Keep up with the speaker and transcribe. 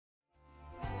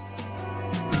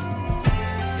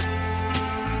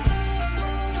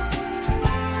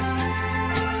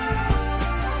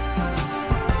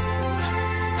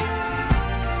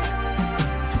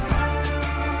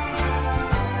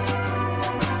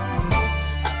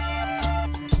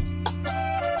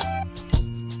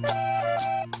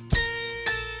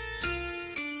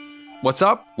What's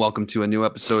up? Welcome to a new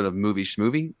episode of Movie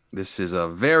Schmovie. This is a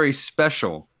very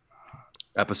special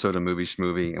episode of Movie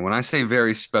Schmovie. And when I say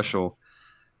very special,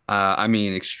 I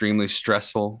mean extremely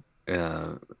stressful,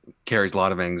 carries a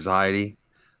lot of anxiety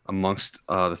amongst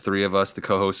the three of us, the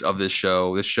co-hosts of this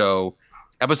show.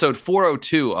 Episode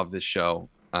 402 of this show.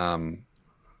 My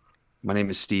name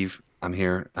is Steve. I'm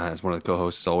here as one of the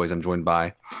co-hosts. As always, I'm joined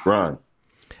by Ron.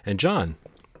 And John.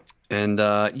 And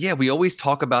we always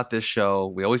talk about this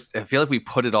show. I feel like we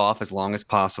put it off as long as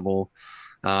possible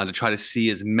to try to see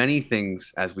as many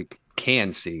things as we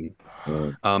can see,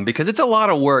 because it's a lot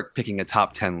of work picking a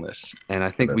top 10 list. And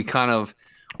I think we kind of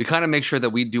make sure that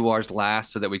we do ours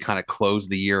last so that we kind of close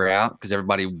the year out because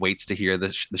everybody waits to hear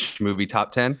the movie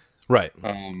top 10. Right.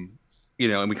 And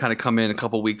we kind of come in a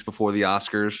couple weeks before the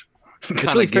Oscars.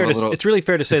 It's really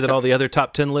fair to say that all the other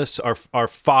top 10 lists are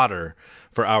fodder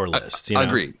for our list. You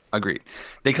know? Agreed.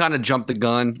 They kind of jump the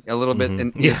gun a little bit,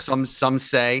 and some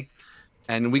say,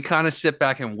 and we kind of sit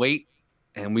back and wait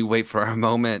for our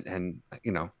moment. And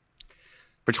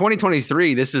for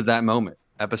 2023, this is that moment.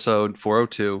 Episode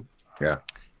 402. Yeah.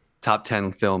 Top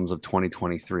 10 films of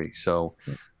 2023. So,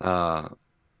 how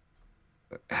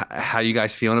you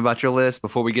guys feeling about your list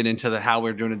before we get into how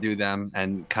we're going to do them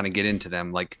and kind of get into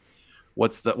them? Like,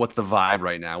 what's the vibe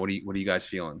right now? What are you guys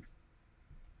feeling?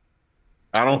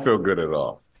 I don't feel good at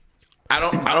all. I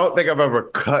don't think I've ever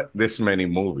cut this many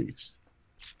movies.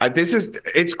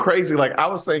 It's crazy. Like I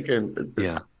was thinking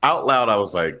out loud, I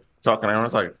was like talking, I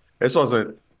was like,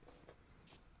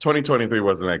 2023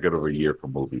 wasn't that good of a year for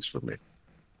movies for me.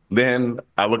 Then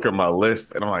I look at my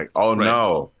list and I'm like, oh right.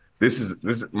 No,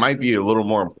 this might be a little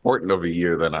more important of a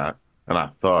year than I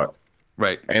thought.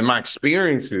 Right. And my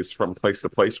experiences from place to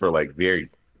place were like very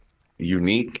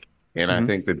unique. And I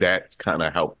think that kind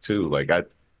of helped too. Like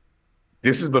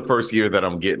this is the first year that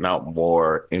I'm getting out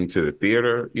more into the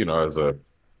theater, as a,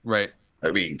 right.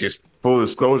 I mean, just full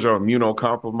disclosure, I'm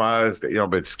immunocompromised,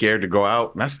 but scared to go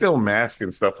out. And I still mask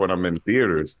and stuff when I'm in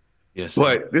theaters. Yes.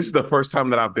 But this is the first time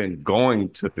that I've been going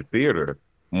to the theater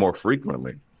more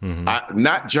frequently. Mm-hmm.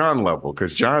 Not John level,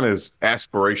 because John is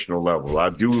aspirational level. I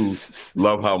do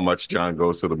love how much John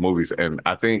goes to the movies. And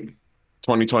I think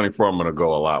 2024, I'm going to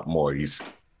go a lot more. He's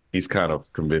kind of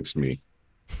convinced me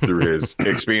through his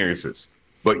experiences.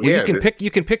 But you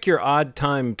can pick your odd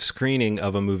timed screening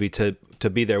of a movie to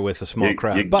be there with a small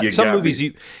crowd. But some movies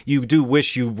you do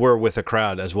wish you were with a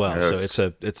crowd as well. Yes.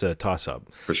 So it's a toss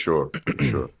up. For sure.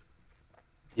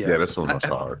 Yeah, this one was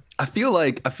hard. I feel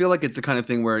like it's the kind of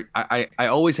thing where I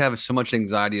always have so much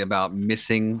anxiety about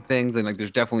missing things, and like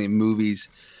there's definitely movies,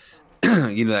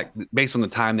 that based on the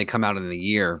time they come out in the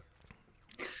year,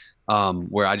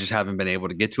 where I just haven't been able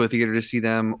to get to a theater to see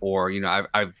them, or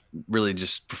I've really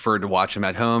just preferred to watch them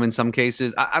at home in some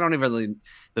cases. I don't even really,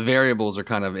 the variables are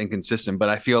kind of inconsistent, but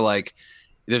I feel like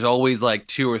there's always like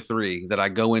two or three that I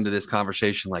go into this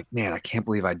conversation like, man, I can't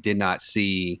believe I did not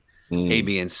see A,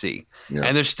 B, and C. Yeah.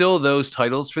 And there's still those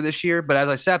titles for this year. But as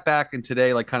I sat back and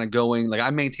today, like kind of going, like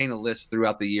I maintain a list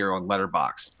throughout the year on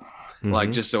Letterboxd,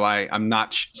 like just so I'm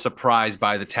not surprised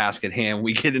by the task at hand.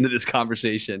 We get into this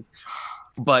conversation.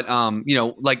 But,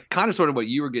 like kind of sort of what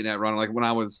you were getting at, Ron, like when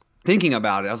I was thinking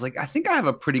about it, I was like, I think I have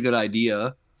a pretty good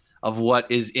idea of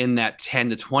what is in that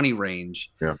 10 to 20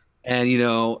 range. Yeah.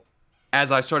 And,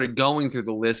 as I started going through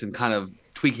the list and kind of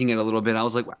tweaking it a little bit, I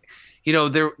was like,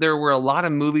 there were a lot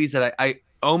of movies that I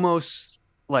almost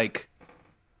like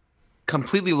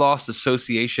completely lost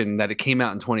association that it came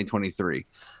out in 2023.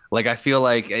 Like, I feel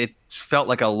like it felt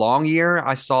like a long year.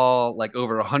 I saw like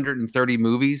over 130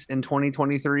 movies in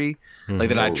 2023, like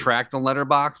that I tracked on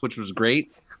Letterboxd, which was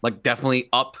great. Like definitely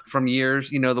up from years,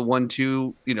 the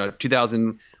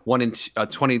 2001 and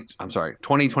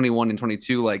 2021 and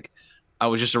 22. Like I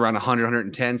was just around 100,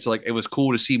 110. So like, it was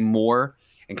cool to see more.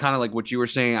 And kind of like what you were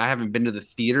saying, I haven't been to the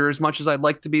theater as much as I'd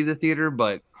like to be to the theater,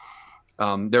 but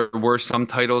there were some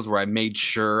titles where I made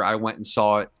sure I went and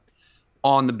saw it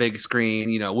on the big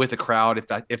screen, with a crowd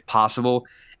if possible.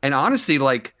 And honestly,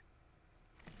 like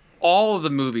all of the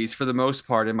movies for the most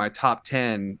part in my top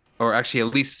 10, or actually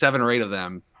at least 7 or 8 of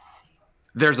them,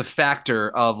 there's a factor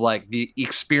of like the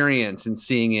experience and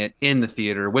seeing it in the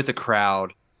theater with a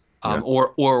crowd,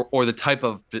 or the type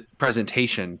of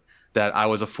presentation that I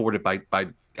was afforded by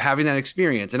having that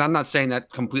experience. And I'm not saying that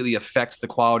completely affects the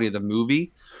quality of the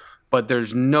movie, but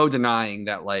there's no denying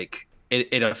that like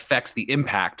it affects the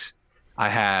impact I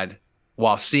had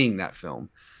while seeing that film.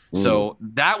 So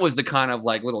that was the kind of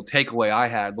like little takeaway I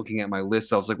had looking at my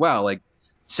list. I was like, wow, like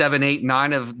 7, 8,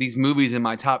 9 of these movies in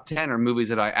my top 10 are movies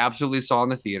that I absolutely saw in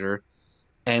the theater.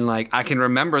 And like, I can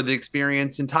remember the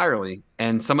experience entirely.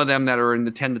 And some of them that are in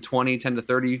the 10 to 20, 10 to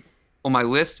 30 on my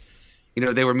list,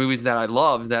 they were movies that I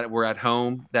loved that were at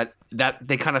home that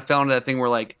they kind of fell into that thing where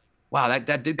like, wow,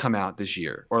 that did come out this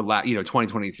year or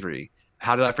 2023.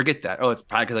 How did I forget that? Oh, it's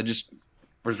probably because I just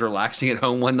was relaxing at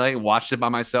home one night, watched it by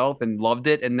myself and loved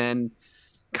it, and then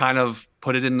kind of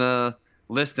put it in the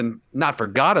list and not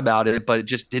forgot about it, but it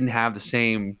just didn't have the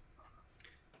same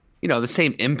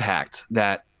impact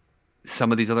that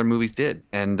some of these other movies did.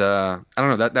 And I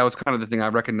don't know, that was kind of the thing I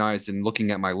recognized in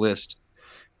looking at my list.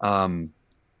 That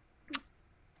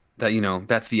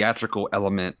that theatrical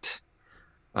element,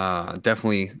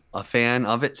 definitely a fan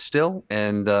of it still.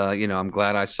 And I'm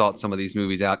glad I sought some of these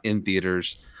movies out in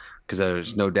theaters, because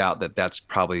there's no doubt that that's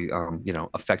probably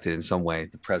affected in some way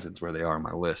the presence where they are on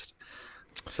my list.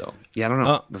 So yeah, I don't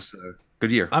know. It was a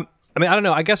good year. I don't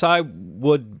know. I guess I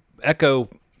would echo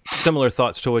similar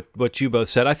thoughts to what you both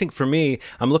said. I think for me,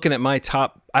 I'm looking at my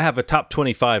top. I have a top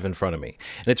 25 in front of me,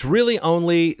 and it's really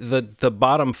only the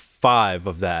bottom 5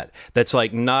 of that's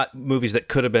like not movies that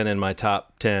could have been in my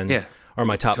top 10. Yeah. Or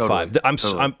my top Totally. 5.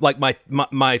 I'm like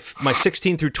my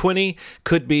 16 through 20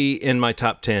 could be in my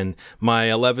top 10. My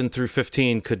 11 through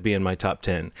 15 could be in my top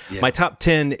 10. Yeah. My top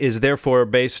 10 is therefore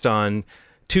based on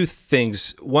two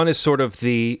things. One is sort of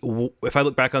if I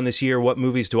look back on this year, what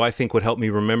movies do I think would help me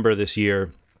remember this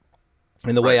year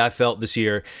and the way I felt this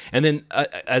year? And then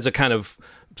as a kind of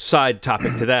side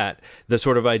topic to that, the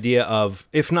sort of idea of,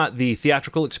 if not the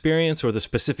theatrical experience or the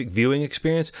specific viewing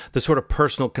experience, the sort of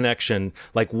personal connection,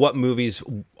 like what movies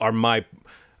are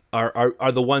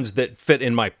the ones that fit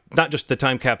in my, not just the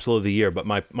time capsule of the year, but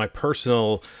my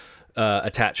personal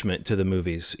attachment to the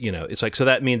movies. It's like, so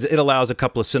that means it allows a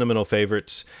couple of sentimental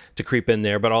favorites to creep in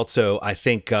there, but also I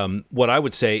think what I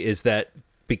would say is that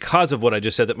because of what I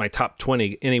just said, that my top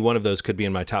 20, any one of those could be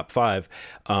in my top 5,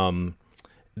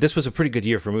 this was a pretty good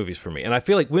year for movies for me. And I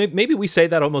feel like maybe we say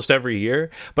that almost every year,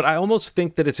 but I almost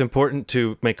think that it's important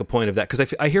to make a point of that,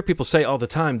 because I hear people say all the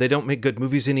time they don't make good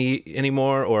movies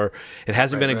anymore, or it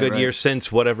hasn't been a good year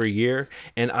since whatever year.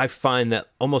 And I find that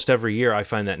almost every year I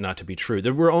find that not to be true.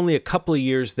 There were only a couple of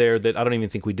years there that I don't even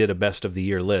think we did a best of the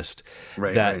year list.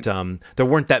 There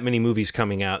weren't that many movies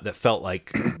coming out that felt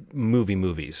like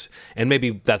movies. And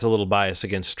maybe that's a little bias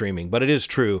against streaming, but it is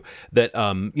true that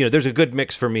there's a good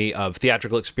mix for me of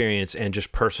theatrical experience and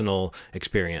just personal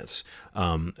experience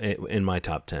in my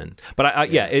top 10.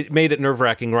 But it made it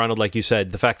nerve-wracking, Ronald, like you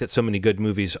said. The fact that so many good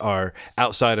movies are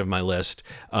outside of my list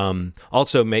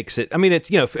also makes it,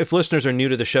 it's, if listeners are new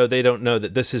to the show, they don't know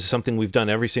that this is something we've done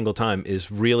every single time,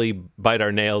 is really bite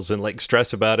our nails and like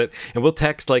stress about it. And we'll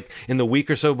text like in the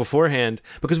week or so beforehand,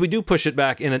 because we do push it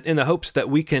back in the hopes that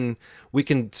we can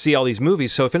see all these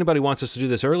movies. So if anybody wants us to do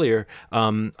this earlier,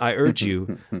 I urge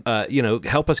you,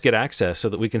 help us get access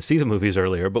so that we can see the movies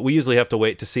earlier. But we usually have to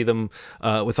wait to see them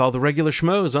with all the regular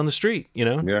schmoes on the street. We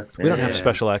don't have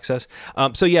special access.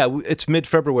 It's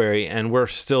mid-February and we're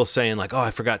still saying like, oh,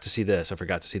 I forgot to see this, I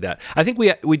forgot to see that. I think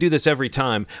we do this every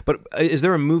time. But is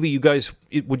there a movie you guys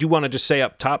would you want to just say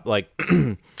up top, like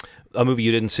a movie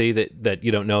you didn't see that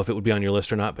you don't know if it would be on your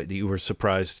list or not, but you were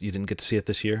surprised you didn't get to see it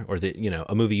this year, or that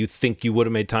a movie you think you would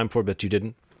have made time for but you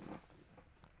didn't?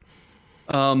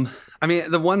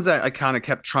 The ones that I kind of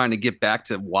kept trying to get back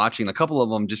to watching, a couple of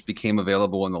them just became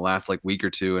available in the last like week or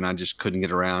two, and I just couldn't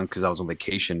get around because I was on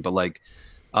vacation. But like,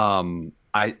 what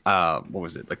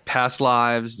was it? Like Past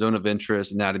Lives, Zone of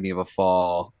Interest, Anatomy of a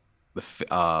Fall.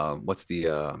 What's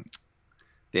the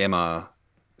Emma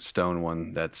Stone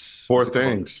one? That's Poor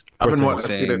Things. I've been wanting to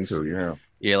see that too. Yeah.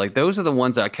 Yeah, like those are the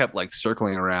ones that I kept like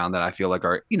circling around that I feel like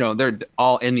are, they're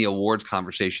all in the awards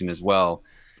conversation as well.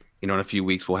 In a few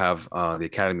weeks we'll have the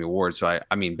Academy Awards. So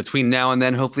I mean, between now and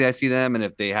then, hopefully I see them, and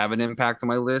if they have an impact on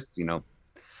my list,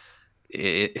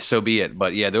 so be it.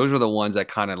 But yeah, those were the ones that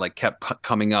kind of like kept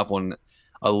coming up on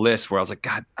a list where I was like,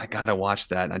 God, I gotta watch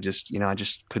that. And I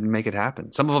just couldn't make it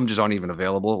happen. Some of them just aren't even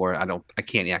available, or I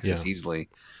can't access easily.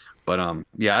 But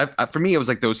for me, it was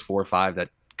like those 4 or 5 that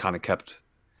kind of kept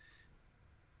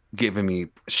giving me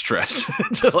stress.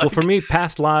 Well, for me,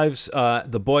 Past Lives,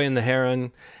 The Boy and the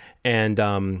Heron, and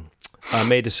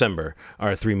May December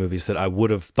are 3 movies that I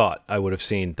would have thought I would have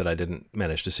seen that I didn't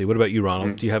manage to see. What about you,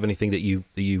 Ronald? Do you have anything that you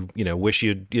wish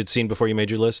you'd seen before you made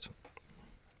your list?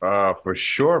 For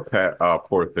sure,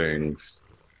 Poor Things,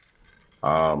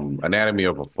 Anatomy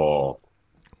of a Fall.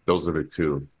 Those are the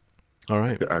 2. All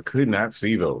right. I could not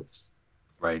see those.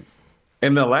 Right.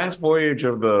 And The Last Voyage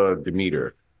of the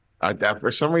Demeter, I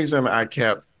for some reason I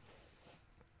kept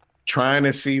trying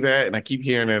to see that, and I keep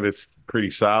hearing that it's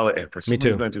pretty solid, and for some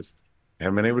reason I just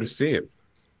haven't been able to see it.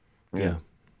 Yeah.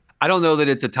 I don't know that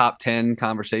it's a top 10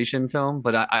 conversation film,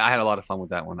 but I had a lot of fun with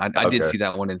that one. I did see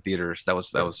that one in theaters. That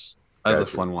was That was a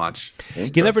fun watch.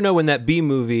 Okay. You never know when that B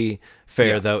movie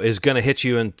fair though is going to hit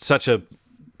you in such a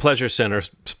pleasure center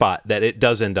spot that it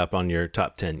does end up on your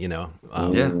top 10. You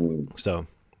know. So.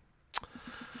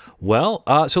 Well,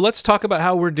 so let's talk about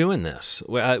how we're doing this.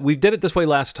 We did it this way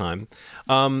last time.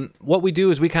 What we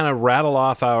do is we kind of rattle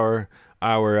off our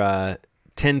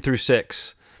 10 through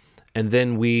 6, and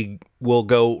then we will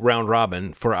go round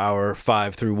robin for our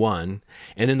 5 through 1.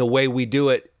 And then the way we do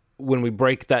it, when we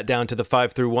break that down to the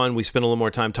 5 through 1, we spend a little more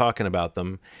time talking about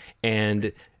them.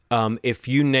 And if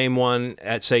you name one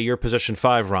at, say, your position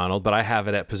 5, Ronald, but I have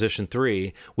it at position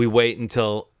 3, we wait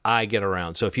until I get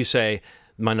around. So if you say,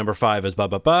 my number 5 is blah,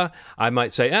 blah, blah, I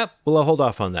might say, well, I'll hold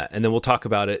off on that. And then we'll talk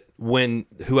about it when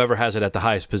whoever has it at the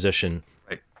highest position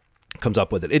comes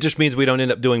up with it. It just means we don't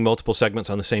end up doing multiple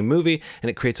segments on the same movie, and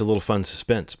it creates a little fun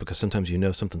suspense because sometimes you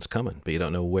know something's coming, but you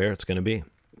don't know where it's going to be.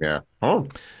 Yeah. Oh.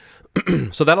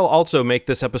 So that'll also make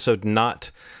this episode not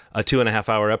a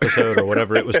 2.5-hour episode or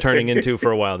whatever it was turning into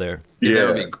for a while there.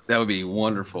 Yeah, that would be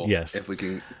wonderful. Yes, if we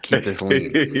can keep this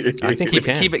lean. I think we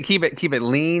can keep it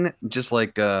lean, just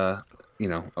like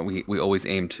we always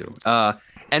aim to.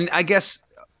 And I guess,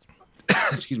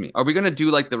 excuse me, are we gonna do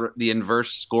like the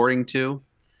inverse scoring too,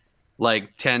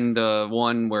 like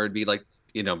 10-1, where it'd be like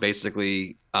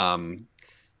basically,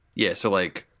 so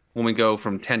like when we go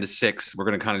from 10 to 6, we're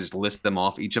gonna kind of just list them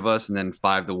off, each of us, and then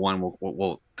 5-1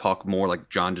 we'll talk more like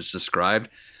John just described.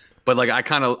 But like I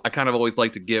kind of always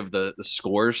like to give the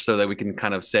scores so that we can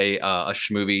kind of say a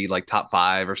schmovie like top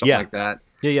 5 or something like that.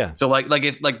 Yeah. So like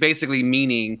if basically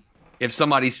meaning, if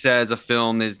somebody says a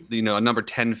film is, a number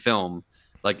 10 film,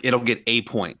 like it'll get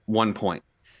 1 point.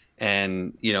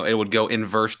 And, it would go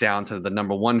inverse down to the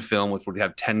number 1 film, which would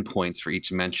have 10 points for each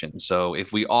mention. So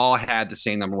if we all had the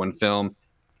same number 1 film,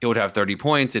 it would have 30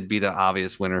 points. It'd be the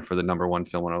obvious winner for the number 1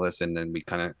 film on our list. And then we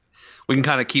can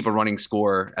kind of keep a running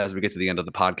score as we get to the end of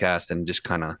the podcast and just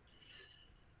kind of,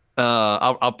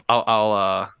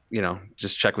 I'll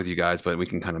just check with you guys, but we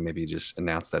can kind of maybe just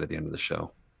announce that at the end of the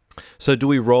show. So do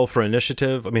we roll for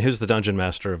initiative? I mean, who's the dungeon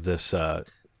master of this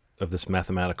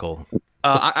mathematical?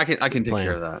 I can take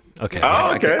care of that. Okay.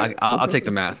 Oh, okay. I'll take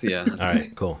the math. Yeah. All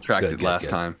right. Cool. Tracked it last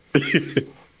time.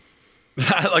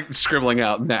 I like scribbling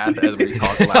out math as we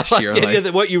talked last year.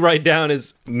 That what you write down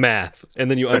is math,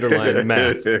 and then you underline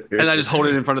math, and I just hold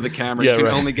it in front of the camera. You can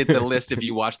only get the list if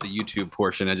you watch the YouTube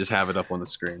portion. I just have it up on the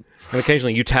screen. And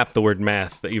occasionally, you tap the word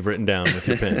math that you've written down with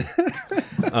your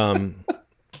pen.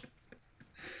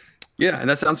 Yeah, and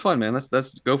that sounds fun, man. Let's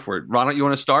go for it. Ronald, you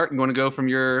want to start? You want to go from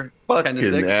your 10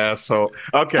 to 6? Asshole.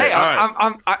 Okay. Hey, all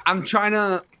right. I'm trying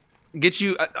to get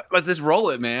you. Let's just roll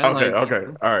it, man. Okay. All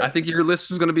right. I think your list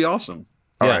is going to be awesome.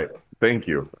 All right. Thank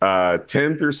you.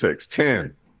 10 through 6.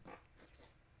 10.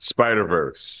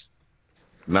 Spider-Verse.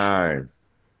 9.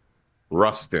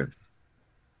 Rustin.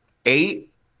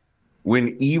 8.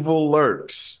 When Evil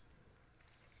Lurks.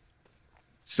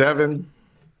 7.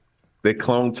 They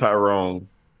Clone Tyrone.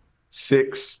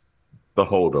 6. The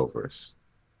Holdovers.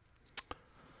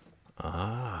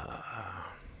 All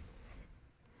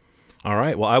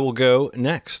right. Well, I will go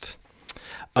next.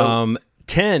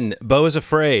 10, Beau is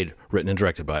Afraid, written and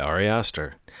directed by Ari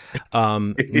Aster.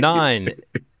 9,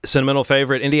 sentimental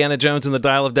favorite, Indiana Jones and the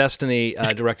Dial of Destiny,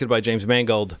 directed by James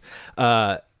Mangold.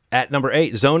 At number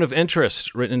 8, Zone of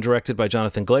Interest, written and directed by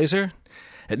Jonathan Glazer.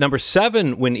 At number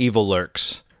 7, When Evil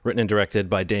Lurks, written and directed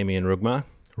by Damien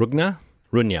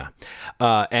Runya.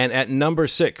 And at number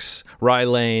 6, Rye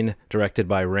Lane, directed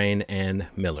by Rain Ann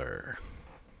Miller.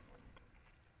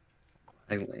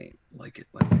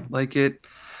 Like it.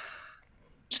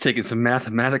 Just taking some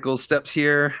mathematical steps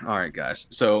here. All right, guys.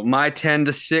 So my 10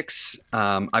 to 6,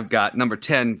 I've got number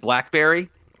 10, Blackberry.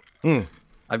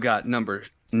 I've got number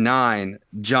 9,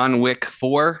 John Wick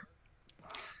 4.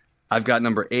 I've got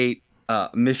number 8,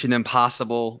 Mission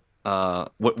Impossible.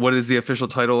 What is the official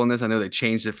title on this? I know they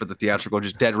changed it for the theatrical.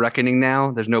 Just Dead Reckoning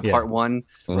now. There's no part 1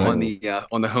 on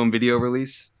the home video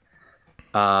release.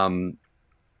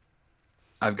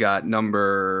 I've got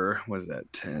number,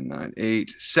 10, 9,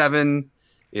 8, 7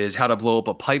 is How to Blow Up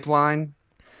a Pipeline.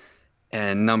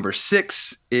 And number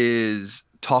 6 is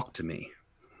Talk to Me.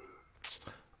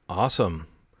 Awesome.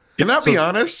 Can I be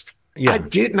honest? Yeah. I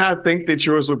did not think that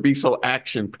yours would be so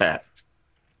action-packed.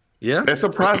 Yeah. That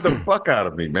surprised the fuck out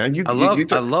of me, man. I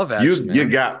love action, man. You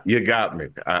got me.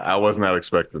 I was not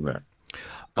expecting that.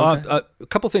 A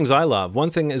couple things I love. One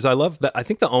thing is I love that I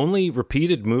think the only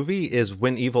repeated movie is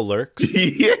When Evil Lurks.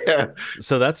 Yeah.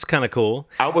 So that's kind of cool.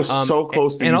 I was so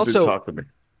close to you to Talk to Me.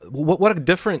 What a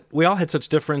different, we all had such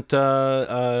different 6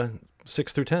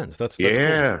 through 10s. That's cool.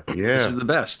 This is the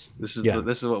best. This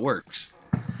is what works.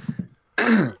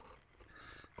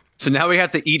 So now we have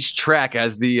to each track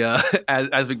as the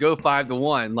as we go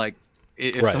 5-1. Like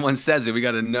if Right. someone says it, we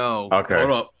got to know. Okay. Hold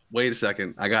up. Wait a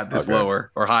second. I got this Okay. lower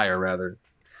or higher rather.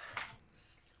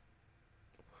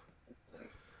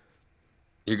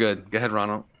 You're good. Go ahead,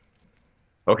 Ronald.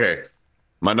 Okay.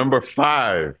 My number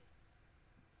 5,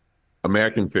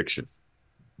 American Fiction.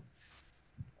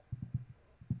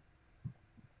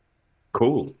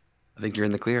 Cool. I think you're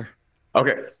in the clear.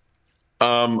 Okay.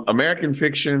 American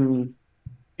Fiction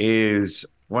is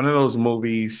one of those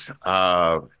movies.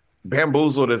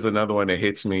 Bamboozled is another one that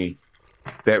hits me,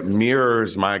 that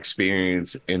mirrors my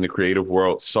experience in the creative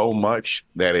world so much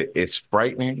that it's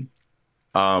frightening.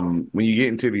 When you get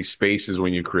into these spaces,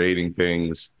 when you're creating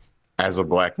things as a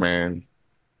Black man,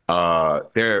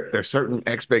 there's certain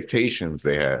expectations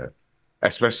they have,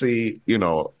 especially,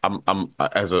 I'm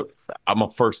a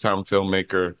first time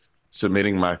filmmaker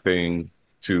submitting my film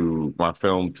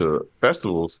to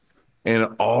festivals, and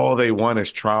all they want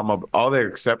is trauma. All they're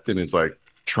accepting is like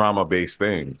trauma based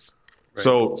things. Right.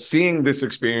 So seeing this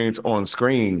experience on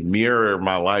screen mirror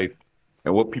my life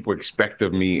and what people expect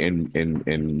of me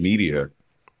in media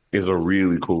is a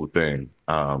really cool thing.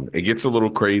 It gets a little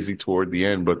crazy toward the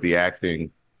end, but the acting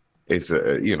is,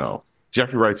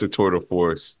 Jeffrey Wright's a tour de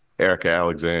force. Erica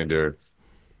Alexander,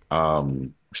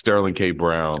 Sterling K.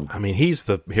 Brown. I mean, he's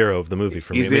the hero of the movie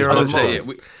for me. He's the hero I of was the say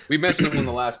movie. we mentioned him on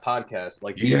the last podcast.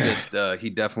 Like he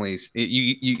definitely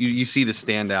you see the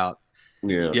standout.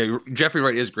 Yeah. Jeffrey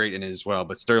Wright is great in it as well,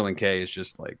 but Sterling K is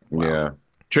just like wow. Yeah.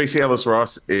 Tracy Ellis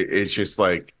Ross. It's just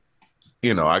like,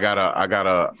 I got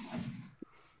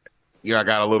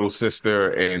a little sister,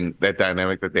 and that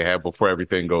dynamic that they have before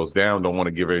everything goes down. Don't want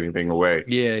to give anything away.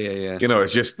 Yeah.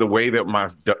 It's just the way that my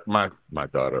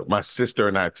daughter, my sister,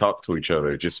 and I talked to each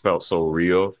other. It just felt so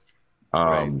real.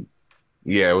 Right.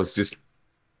 Yeah, it was just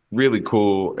really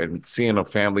cool, and seeing a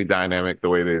family dynamic the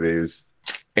way that it is,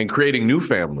 and creating new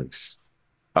families.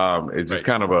 It's just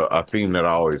kind of a theme that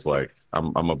I always like.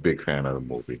 I'm a big fan of the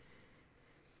movie.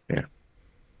 Yeah.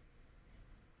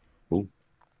 Cool.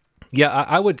 Yeah,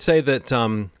 I would say that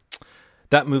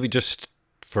that movie,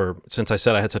 since I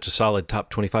said I had such a solid top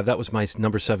 25, that was my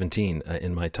number 17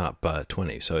 in my top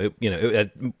 20. So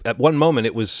at one moment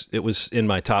it was in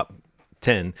my top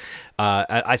 10.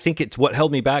 I think it's what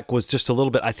held me back was just a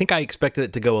little bit. I think I expected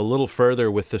it to go a little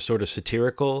further with the sort of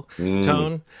satirical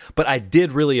tone, but I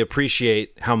did really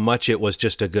appreciate how much it was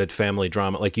just a good family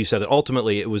drama. Like you said, that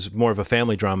ultimately it was more of a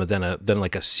family drama than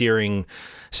like a searing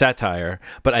satire.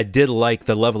 But I did like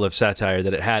the level of satire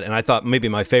that it had, and I thought maybe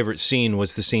my favorite scene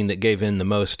was the scene that gave in the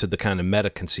most to the kind of meta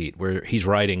conceit where he's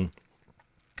writing.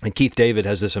 And Keith David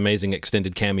has this amazing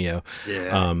extended cameo.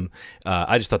 Yeah.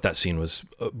 I just thought that scene was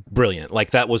brilliant. Like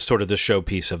that was sort of the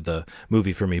showpiece of the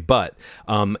movie for me. But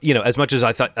as much as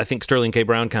I think Sterling K.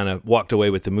 Brown kind of walked away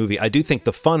with the movie, I do think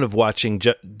the fun of watching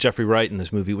Jeffrey Wright in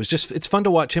this movie was just, it's fun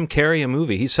to watch him carry a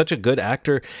movie. He's such a good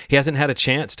actor. He hasn't had a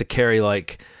chance to carry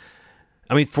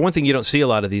for one thing, you don't see a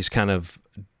lot of these kind of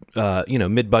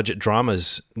mid-budget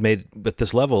dramas made at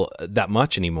this level that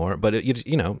much anymore. But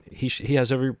he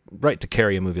has every right to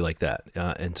carry a movie like that,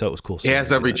 and so it was cool. He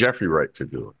has every Jeffrey right to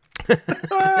do it.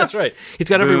 That's right. He's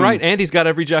got every right, and he's got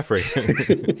every Jeffrey.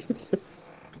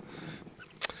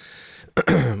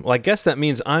 Well, I guess that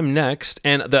means I'm next,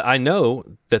 and I know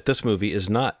that this movie is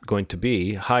not going to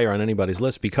be higher on anybody's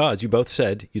list because you both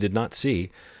said you did not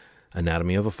see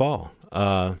Anatomy of a Fall.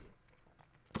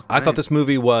 I thought this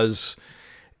movie was.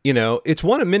 It's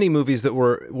one of many movies that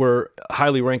were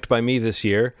highly ranked by me this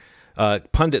year.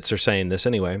 Pundits are saying this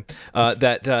anyway.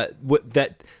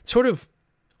 That sort of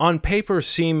on paper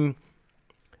seem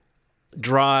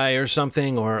dry or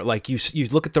something, or like you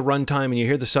look at the runtime and you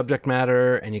hear the subject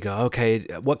matter and you go, okay,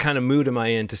 what kind of mood am I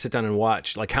in to sit down and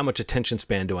watch? Like, how much attention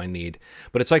span do I need?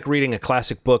 But it's like reading a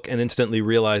classic book and instantly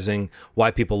realizing why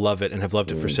people love it and have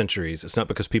loved it for centuries. It's not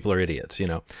because people are idiots,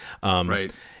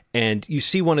 Right. And you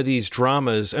see one of these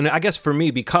dramas, and I guess for me,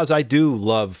 because I do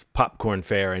love popcorn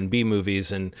fare and B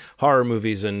movies and horror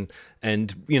movies, and I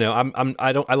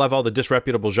love all the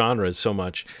disreputable genres so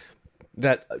much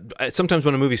that sometimes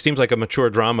when a movie seems like a mature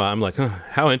drama, I'm like,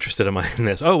 how interested am I in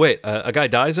this? Oh wait, a guy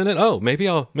dies in it. Oh, maybe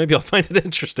I'll find it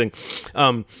interesting.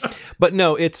 But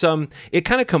no, it's it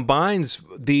kind of combines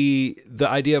the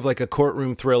idea of like a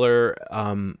courtroom thriller.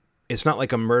 It's not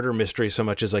like a murder mystery so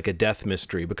much as like a death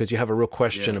mystery, because you have a real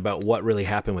question about what really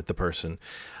happened with the person.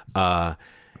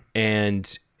 And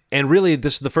really,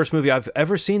 this is the first movie I've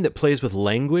ever seen that plays with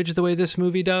language the way this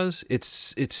movie does.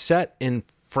 It's set in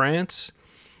France,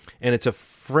 and it's a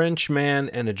French man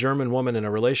and a German woman in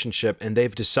a relationship, and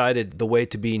they've decided the way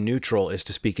to be neutral is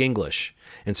to speak English.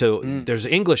 And so there's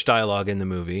English dialogue in the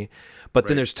movie, but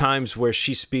then there's times where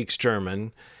she speaks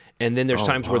German, and then there's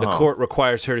times where the court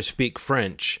requires her to speak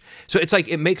French. So it's like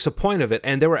it makes a point of it.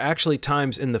 And there were actually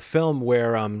times in the film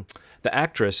where the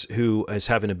actress who is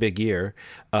having a big year,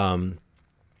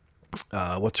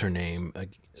 what's her name?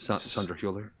 Sandra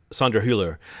Hüller. Sandra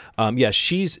Hüller.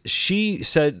 She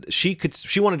said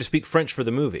she wanted to speak French for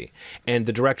the movie, and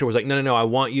the director was like, no, I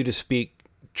want you to speak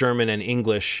German and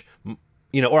English,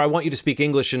 or I want you to speak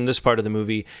English in this part of the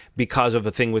movie because of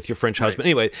a thing with your French husband.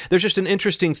 Anyway, there's just an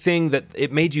interesting thing that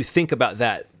it made you think about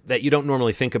that you don't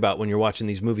normally think about when you're watching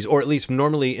these movies, or at least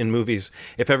normally in movies,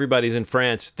 if everybody's in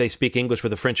France, they speak English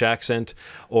with a French accent,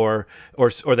 or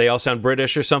they all sound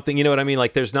British or something. You know what I mean?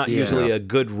 Like there's not usually a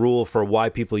good rule for why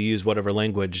people use whatever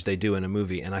language they do in a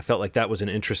movie. And I felt like that was an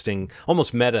interesting,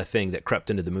 almost meta thing that crept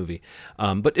into the movie.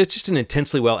 But it's just an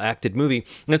intensely well acted movie.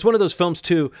 And it's one of those films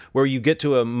too, where you get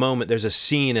to a moment, there's a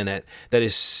scene in it that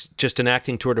is just an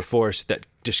acting tour de force that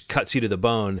just cuts you to the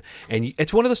bone. And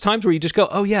it's one of those times where you just go,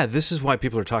 oh yeah, this is why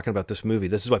people are talking about this movie.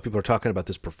 This is why people are talking about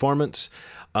this performance.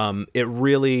 It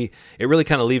really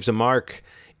kind of leaves a mark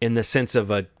in the sense of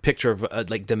a picture of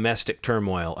like domestic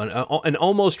turmoil, an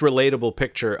almost relatable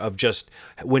picture of just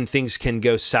when things can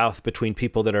go south between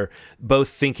people that are both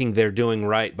thinking they're doing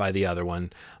right by the other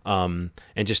one. And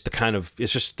just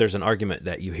there's an argument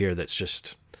that you hear that's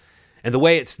just, and the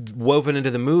way it's woven into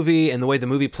the movie and the way the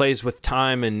movie plays with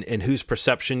time and whose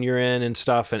perception you're in and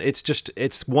stuff. And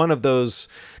it's one of those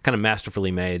kind of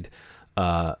masterfully made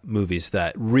movies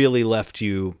that really left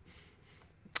you,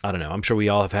 I don't know, I'm sure we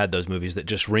all have had those movies that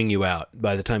just wring you out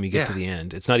by the time you get to the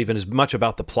end. It's not even as much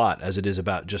about the plot as it is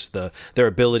about just their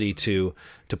ability to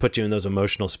put you in those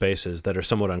emotional spaces that are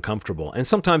somewhat uncomfortable. And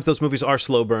sometimes those movies are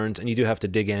slow burns and you do have to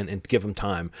dig in and give them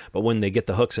time. But when they get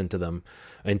the hooks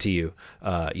into you,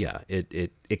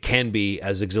 it can be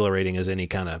as exhilarating as any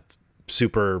kind of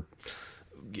super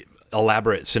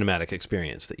elaborate cinematic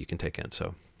experience that you can take in.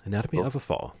 So, Anatomy of a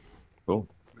Fall. Cool.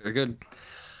 Very good.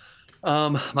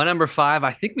 My number 5,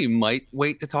 I think we might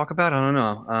wait to talk about. I don't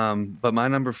know. But my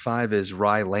number 5 is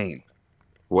Rye Lane.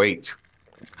 Wait.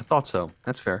 I thought so.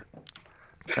 That's fair.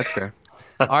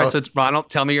 All right, so it's Ronald.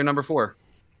 Tell me your number 4.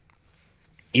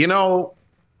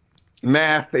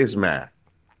 Math is math,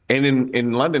 and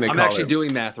in London I'm actually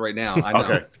doing math right now. I know.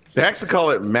 Okay, they actually call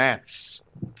it maths,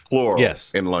 plural.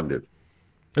 Yes, in London.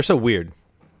 They're so weird.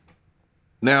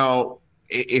 Now,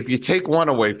 if you take one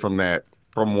away from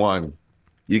one,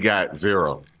 you got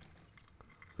 0.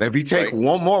 Now, if you take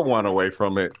one more one away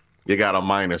from it, you got a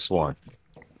 -1.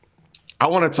 I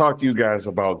want to talk to you guys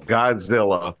about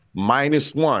Godzilla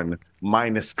 -1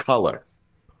 minus color.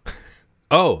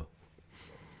 Oh,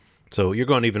 so you're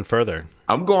going even further.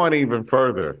 I'm going even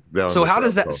further. So how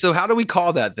does that? So how do we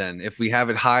call that then? If we have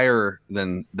it higher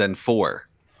than 4,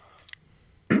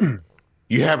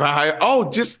 you have a higher.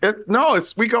 Oh,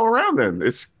 we go around then.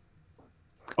 It's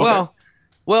okay.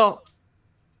 Well.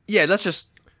 Yeah, let's just.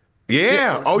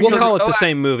 Yeah. We'll call it the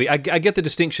same movie. I get the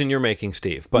distinction you're making,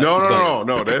 Steve. But no.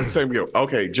 That's the same deal.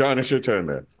 Okay, John, it's your turn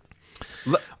then.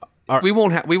 We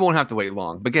won't have to wait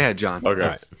long. But go ahead, John. Okay.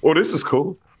 Right. Well, this is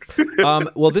cool.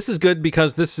 Well, this is good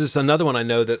because this is another one I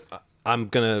know that I'm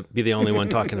gonna be the only one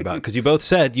talking about because you both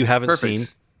said you haven't seen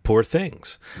Poor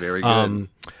Things. Very good.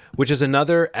 Which is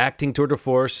another acting tour de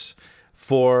force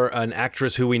for an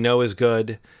actress who we know is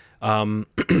good,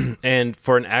 and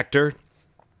for an actor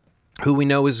who we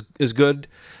know is good,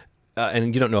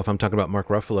 and you don't know if I'm talking about Mark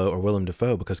Ruffalo or Willem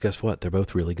Dafoe because guess what? They're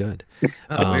both really good.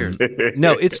 Weird.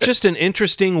 No, it's just an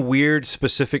interesting, weird,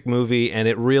 specific movie, and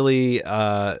it really,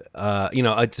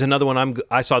 it's another one.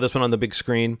 I saw this one on the big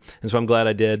screen, and so I'm glad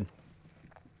I did.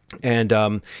 And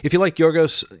if you like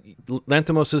Yorgos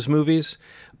Lanthimos' movies,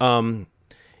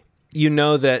 you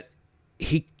know that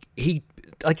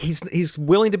he's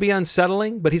willing to be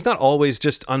unsettling, but he's not always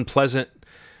just unpleasant.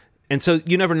 And so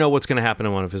you never know what's going to happen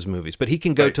in one of his movies. But he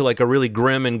can go to like a really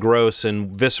grim and gross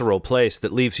and visceral place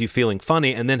that leaves you feeling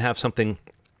funny and then have something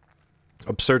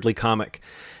absurdly comic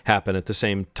happen at the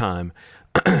same time.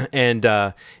 And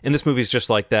this movie is just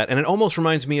like that. And it almost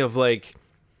reminds me of like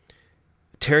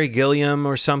Terry Gilliam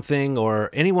or something, or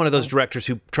any one of those directors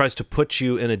who tries to put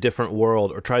you in a different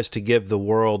world or tries to give the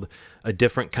world a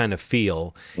different kind of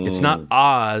feel. It's not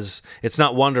Oz. It's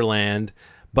not Wonderland.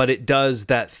 But it does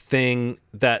that thing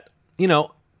that,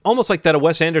 almost like that a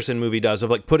Wes Anderson movie does, of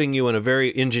like putting you in a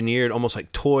very engineered, almost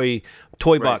like toy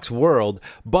box world.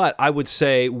 But I would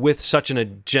say with such an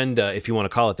agenda, if you want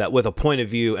to call it that, with a point of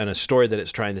view and a story that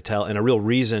it's trying to tell, and a real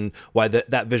reason why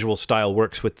that visual style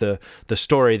works with the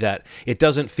story, that it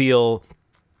doesn't feel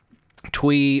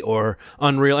twee or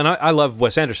unreal. And I love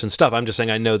Wes Anderson stuff. I'm just saying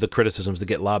I know the criticisms that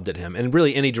get lobbed at him. And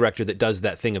really any director that does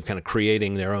that thing of kind of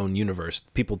creating their own universe,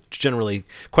 people generally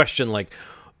question, like,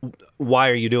 why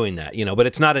are you doing that? But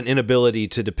it's not an inability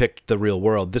to depict the real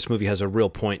world. This movie has a real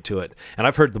point to it. And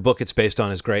I've heard the book it's based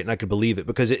on is great, and I could believe it,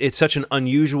 because it's such an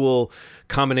unusual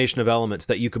combination of elements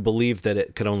that you could believe that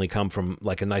it could only come from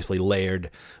like a nicely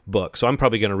layered book. So I'm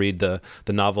probably going to read the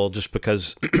novel just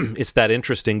because it's that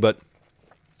interesting. But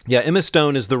yeah, Emma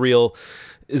Stone is the real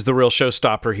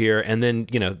showstopper here, and then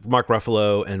Mark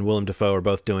Ruffalo and Willem Dafoe are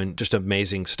both doing just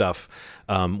amazing stuff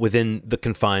within the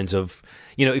confines of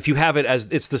if you have it as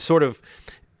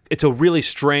it's a really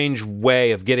strange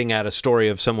way of getting at a story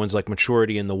of someone's like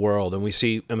maturity in the world, and we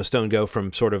see Emma Stone go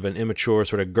from sort of an immature,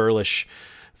 sort of girlish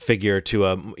figure to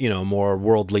a more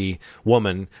worldly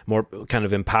woman, more kind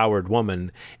of empowered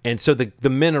woman. And so the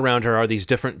men around her are these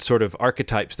different sort of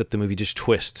archetypes that the movie just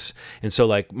twists. And so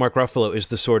like Mark Ruffalo is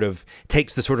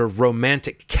takes the sort of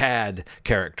romantic cad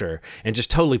character and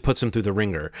just totally puts him through the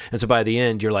ringer. And so by the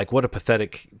end you're like, what a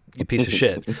pathetic piece of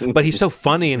shit. But he's so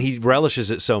funny and he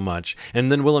relishes it so much.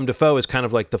 And then Willem Dafoe is kind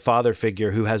of like the father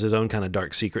figure who has his own kind of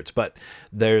dark secrets, but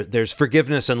there's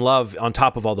forgiveness and love on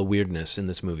top of all the weirdness in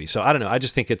this movie. So I don't know. I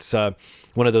just think it's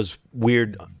one of those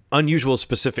weird, unusual,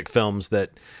 specific films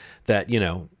that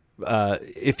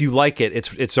if you like it,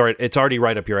 it's already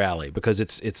right up your alley, because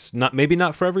it's not, maybe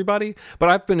not for everybody, but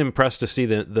I've been impressed to see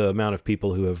the amount of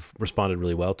people who have responded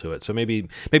really well to it. So maybe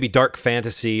dark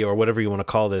fantasy or whatever you want to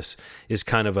call this is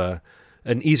kind of an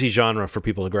easy genre for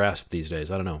people to grasp these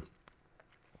days. I don't know.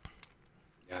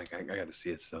 Yeah, I got to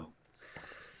see it. So,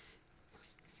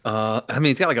 I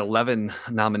mean, it's got like 11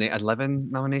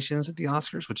 nominations at the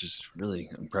Oscars, which is really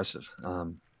impressive.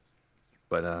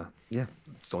 Yeah,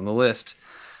 it's on the list.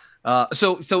 I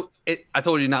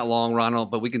told you not long, Ronald,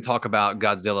 but we can talk about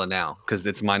Godzilla now because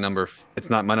it's my number. It's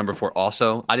not my number 4.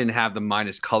 Also, I didn't have the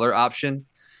minus color option,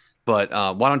 but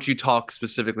why don't you talk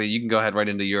specifically? You can go ahead right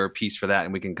into your piece for that,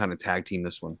 and we can kind of tag team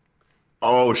this one.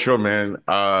 Oh, sure, man.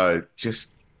 I'm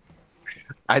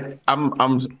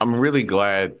really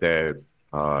glad that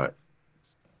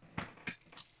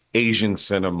Asian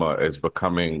cinema is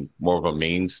becoming more of a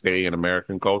mainstay in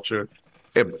American culture.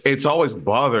 It's always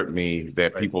bothered me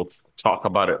that people talk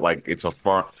about it like it's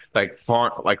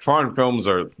foreign films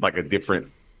are like a different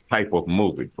type of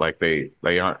movie. Like they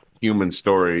aren't human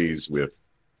stories with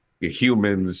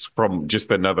humans from just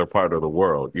another part of the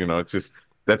world. It's just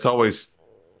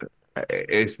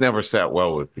it's never sat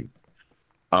well with me.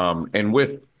 And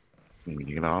with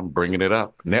I'm bringing it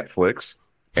up, Netflix,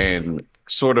 and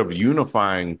sort of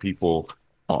unifying people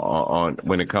on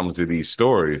when it comes to these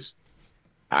stories.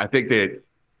 I think that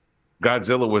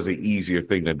Godzilla was an easier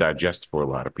thing to digest for a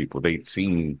lot of people. They'd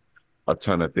seen a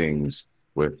ton of things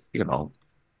with,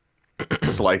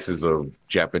 slices of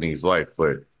Japanese life,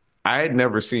 but I had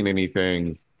never seen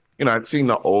anything, I'd seen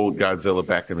the old Godzilla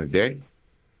back in the day,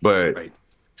 but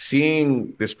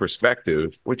seeing this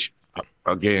perspective, which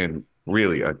again,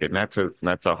 not to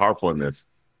harp on this,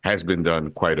 has been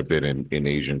done quite a bit in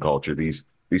Asian culture. These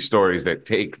stories that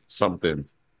take something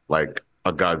like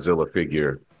a Godzilla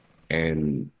figure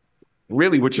and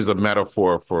really, which is a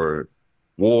metaphor for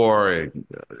war and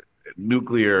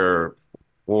nuclear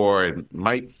war, and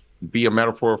might be a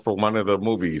metaphor for one of the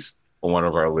movies on one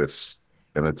of our lists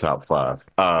in the top 5.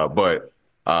 But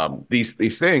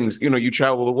these things, you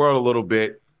travel the world a little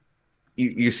bit,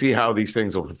 you see how these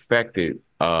things have affected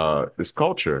this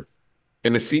culture,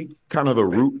 and to see kind of the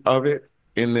root of it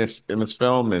in this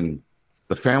film and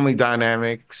the family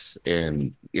dynamics,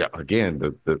 and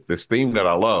again this theme that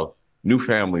I love, new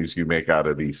families you make out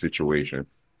of these situations.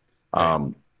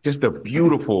 Just a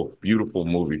beautiful, beautiful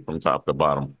movie from top to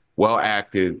bottom. Well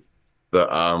acted.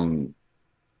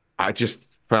 I just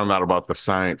found out about the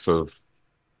science of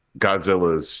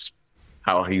Godzilla's,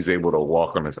 how he's able to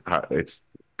walk on it's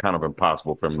kind of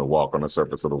impossible for him to walk on the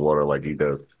surface of the water like he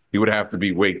does. He would have to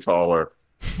be way taller,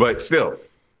 but still,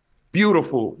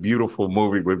 beautiful, beautiful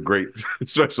movie with great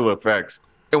special effects.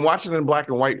 And watching it in black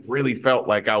and white really felt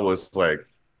like I was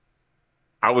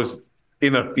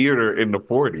in a theater in the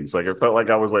 40s. Like it felt like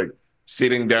I was like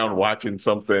sitting down watching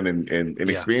something and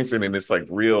experiencing in this like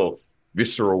real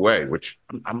visceral way, which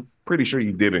I'm pretty sure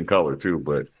you did in color too.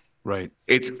 But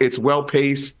it's well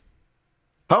paced.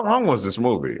 How long was this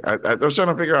movie? I was trying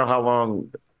to figure out how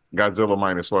long Godzilla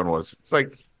 -1 was. It's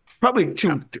like Probably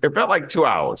two. It felt like 2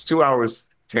 hours. 2 hours,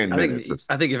 10 minutes.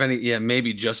 I think if any, yeah,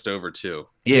 maybe just over two.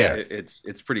 Yeah,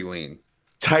 It's pretty lean.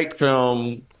 tight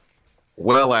film,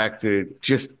 well acted.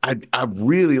 Just I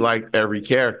really liked every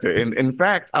character, and in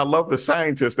fact, I love the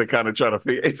scientists that kind of try to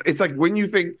figure. It's like when you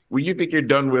think you're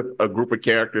done with a group of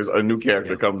characters, a new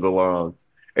character comes along,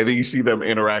 and then you see them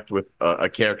interact with a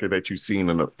character that you've seen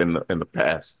in the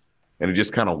past, and it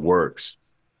just kind of works.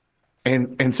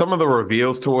 And some of the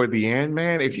reveals toward the end,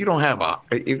 man, if you don't have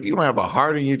a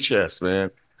heart in your chest,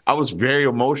 man, I was very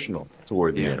emotional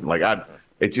toward the end. Like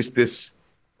it's just this.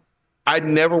 I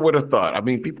never would have thought. I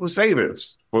mean, people say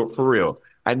this for real.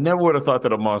 I never would have thought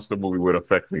that a monster movie would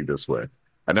affect me this way.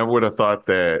 I never would have thought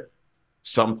that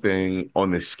something on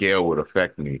this scale would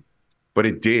affect me, but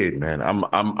it did, man.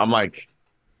 I'm like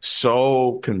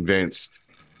so convinced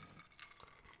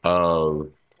of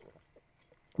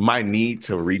my need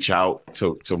to reach out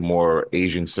to more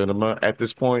Asian cinema at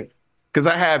this point, because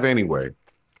I have anyway.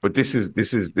 But this is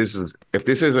if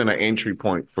this isn't an entry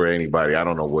point for anybody, I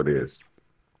don't know what is.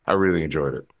 I really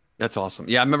enjoyed it. That's awesome.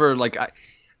 Yeah, I remember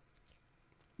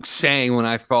saying when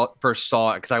I first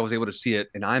saw it, because I was able to see it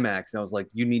in IMAX, and I was like,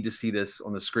 "You need to see this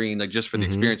on the screen, like just for the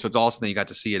experience." So it's awesome that you got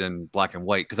to see it in black and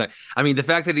white. Because I mean, the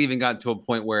fact that it even got to a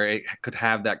point where it could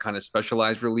have that kind of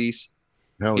specialized release,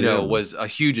 was a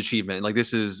huge achievement. Like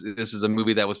this is a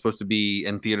movie that was supposed to be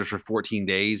in theaters for 14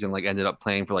 days and like ended up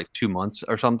playing for like 2 months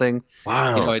or something.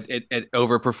 Wow. It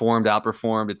overperformed,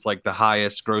 outperformed. It's like the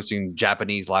highest grossing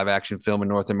Japanese live action film in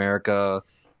North America.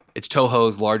 It's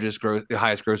Toho's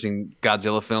highest grossing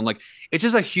Godzilla film. Like it's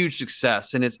just a huge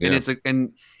success. And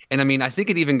I mean, I think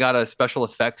it even got a special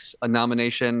effects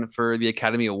nomination for the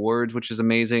Academy Awards, which is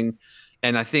amazing.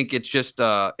 And I think it's just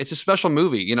it's a special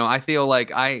movie. I feel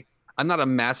like I'm not a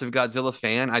massive Godzilla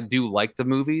fan. I do like the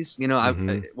movies,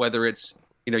 whether it's,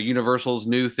 Universal's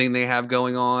new thing they have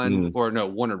going on, or no,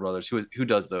 Warner Brothers. Who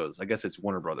does those? I guess it's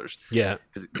Warner Brothers. Yeah,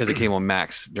 because it came on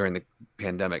Max during the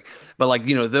pandemic. But like,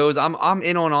 those I'm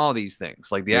in on all these things.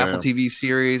 Like the Apple TV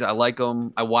series, I like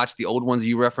them. I watched the old ones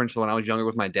you referenced when I was younger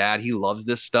with my dad. He loves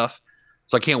this stuff,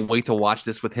 so I can't wait to watch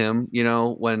this with him.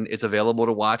 When it's available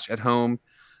to watch at home.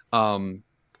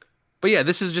 But yeah,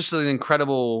 this is just an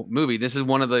incredible movie. This is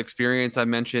one of the experience I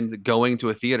mentioned, going to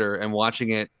a theater and watching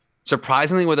it,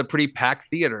 surprisingly with a pretty packed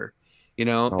theater,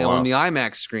 on the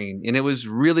IMAX screen. And it was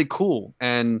really cool.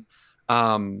 And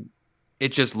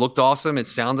it just looked awesome. It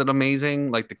sounded amazing.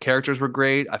 Like the characters were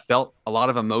great. I felt a lot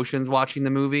of emotions watching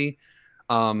the movie.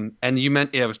 And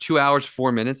it was 2 hours,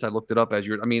 4 minutes. I looked it up and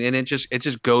it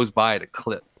just goes by at a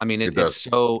clip. I mean,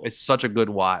 it's such a good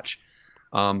watch.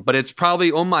 But it's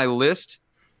probably on my list.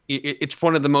 It's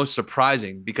one of the most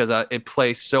surprising because it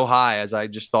placed so high as I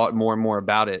just thought more and more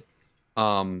about it.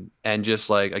 And just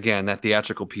like, again, that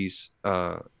theatrical piece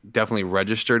definitely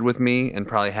registered with me and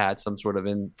probably had some sort of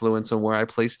influence on where I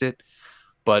placed it.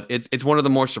 But it's one of the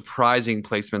more surprising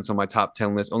placements on my top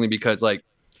 10 list, only because like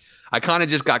I kind of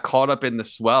just got caught up in the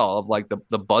swell of like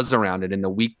the buzz around it in the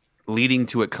week leading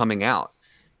to it coming out.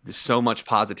 There's so much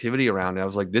positivity around it. I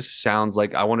was like, this sounds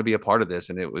like I want to be a part of this,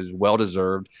 and it was well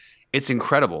deserved. It's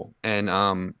incredible. And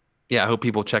I hope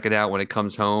people check it out when it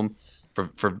comes home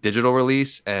for digital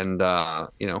release. And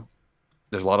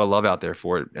there's a lot of love out there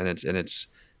for it, and it's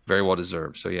very well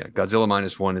deserved. So yeah, Godzilla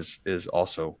 -1 is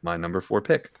also my number 4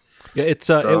 pick. Yeah, it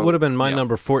would have been my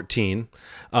number 14.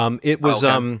 It was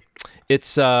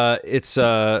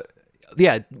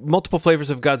multiple flavors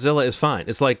of Godzilla is fine.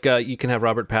 It's like you can have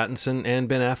Robert Pattinson and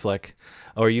Ben Affleck,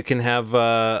 or you can have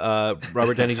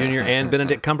Robert Downey Jr. and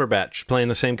Benedict Cumberbatch playing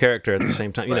the same character at the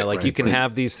same time. You can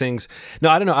have these things. No,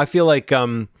 I don't know. I feel like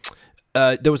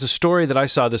there was a story that I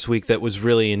saw this week that was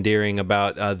really endearing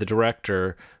about the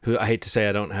director, who I hate to say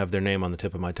I don't have their name on the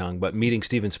tip of my tongue, but meeting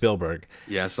Steven Spielberg.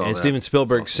 Yeah, I saw and that. Steven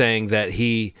Spielberg saying that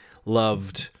he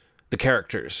loved the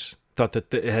characters. Thought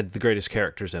that it had the greatest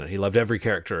characters in it. He loved every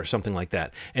character or something like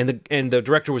that. And the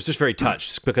director was just very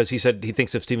touched because he said he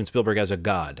thinks of Steven Spielberg as a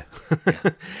god.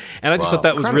 And I just thought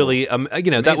that was really,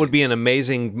 that would be an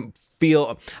amazing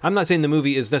feel. I'm not saying the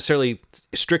movie is necessarily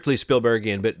strictly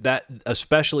Spielbergian, but that,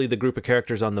 especially the group of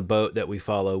characters on the boat that we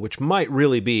follow, which might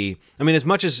really be, as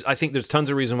much as I think there's tons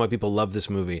of reason why people love this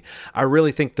movie, I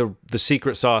really think the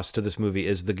secret sauce to this movie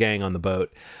is the gang on the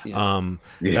boat. Yeah.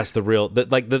 That's the real,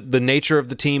 the nature of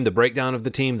the team, the breakdown of the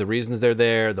team, the reasons they're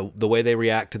there, the way they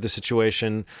react to the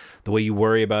situation, the way you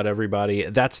worry about everybody.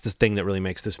 That's the thing that really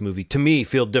makes this movie, to me,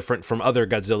 feel different from other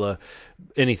Godzilla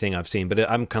anything I've seen. But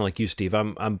I'm kind of like you, Steve.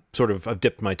 I've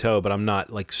dipped my toe, but I'm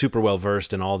not like super well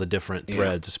versed in all the different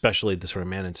threads, especially the sort of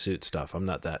man in suit stuff. I'm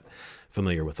not that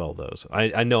familiar with all those.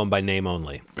 I know them by name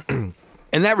only.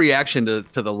 And that reaction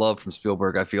to the love from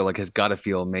Spielberg, I feel like has got to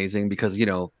feel amazing because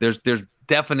there's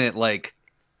definite like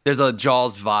there's a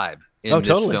Jaws vibe Oh, in this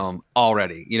totally. film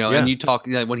already. And Yeah. you talk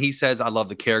when he says I love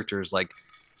the characters, like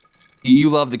you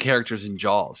love the characters in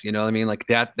Jaws. You know what I mean? Like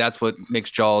that's what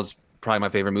makes Jaws probably my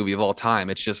favorite movie of all time.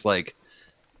 It's just like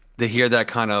to hear that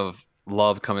kind of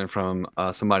love coming from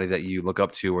somebody that you look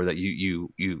up to or that you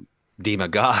deem a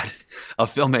god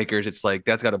of filmmakers. It's like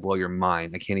that's got to blow your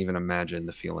mind. I can't even imagine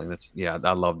the feeling.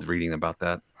 I loved reading about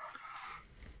that.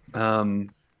 All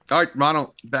right,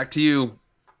 Ronald, back to you.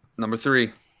 Number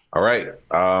three. All right.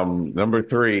 Number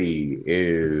three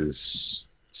is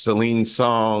Celine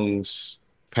Song's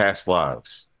Past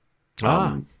Lives.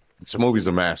 Ah, This movie's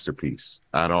a masterpiece.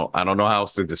 I don't know how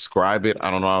else to describe it. I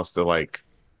don't know how else to like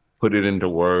put it into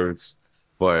words,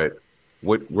 but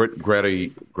what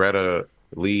Greta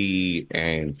Lee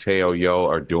and Teo Yo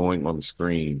are doing on the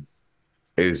screen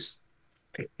is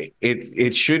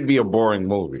it should be a boring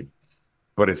movie,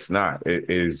 but it's not. It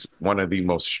is one of the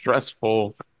most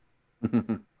stressful,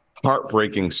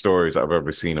 heartbreaking stories I've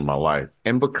ever seen in my life.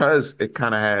 And because it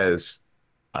has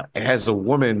a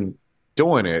woman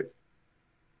doing it,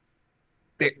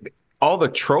 all the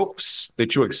tropes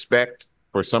that you expect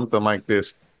for something like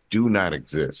this do not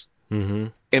exist. mm-hmm.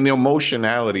 And the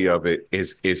emotionality of it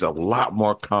is a lot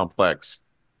more complex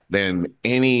than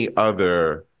any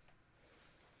other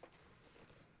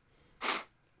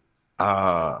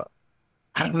I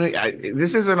don't know.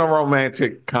 This isn't a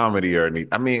romantic comedy or anything.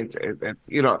 I mean,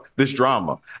 this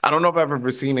drama. I don't know if I've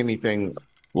ever seen anything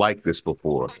like this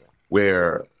before,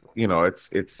 where it's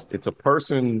a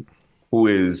person who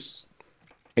is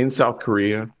in South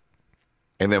Korea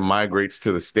and then migrates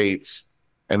to the States,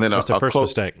 and then That's the first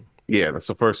mistake. Yeah, that's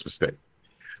the first mistake.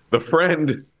 The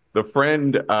friend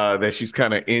that she's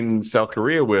kind of in South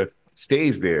Korea with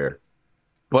stays there,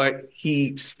 but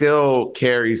he still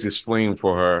carries this flame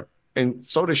for her, and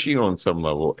so does she on some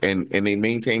level. And they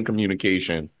maintain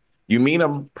communication. You meet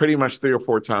them pretty much 3 or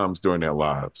 4 times during their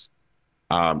lives,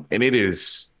 and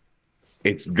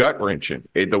it's gut wrenching.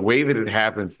 The way that it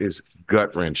happens is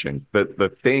gut wrenching.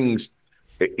 The things,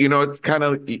 it's kind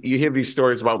of you hear these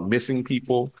stories about missing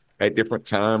people at different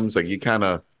times. Like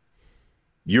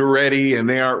you're ready and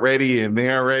they aren't ready and they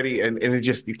aren't ready, and it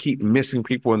just you keep missing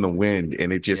people in the wind,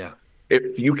 and it just Yeah.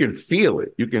 if you can feel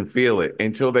it, you can feel it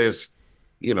until there's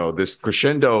this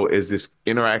crescendo is this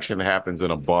interaction that happens in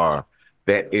a bar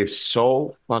that is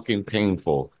so fucking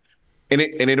painful, and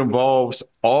it involves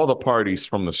all the parties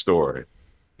from the story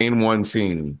in one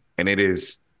scene, and it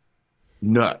is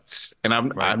nuts. And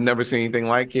I've never seen anything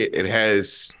like it. It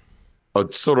has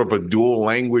a sort of a dual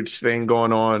language thing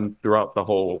going on throughout the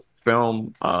whole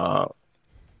film.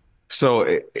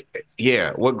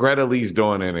 Yeah, what Greta Lee's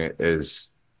doing in it is,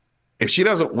 if she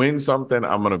doesn't win something,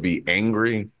 I'm gonna be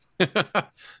angry.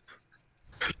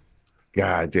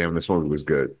 God damn, this movie was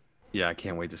good. Yeah, I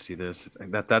can't wait to see this.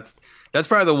 That's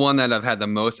probably the one that I've had the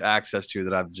most access to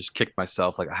that I've just kicked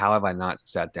myself. Like, how have I not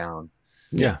sat down?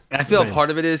 Yeah. And I feel Same. part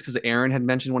of it is because Erin had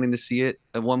mentioned wanting to see it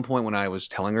at one point when I was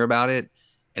telling her about it.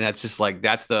 And that's just like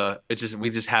we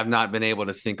just have not been able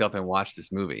to sync up and watch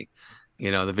this movie.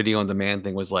 The video on demand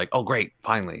thing was like, oh great,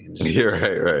 finally. And just, You're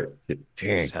right. Dang.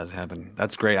 It just hasn't happened.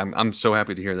 That's great. I'm so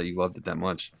happy to hear that you loved it that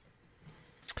much.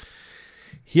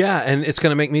 Yeah, and it's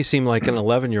going to make me seem like an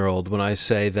 11-year-old when I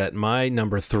say that my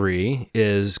number 3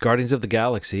 is Guardians of the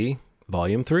Galaxy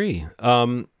Volume 3.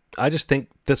 I just think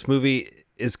this movie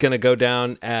is going to go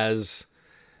down as,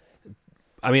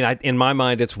 in my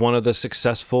mind, it's one of the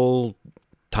successful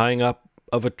tying up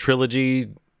of a trilogy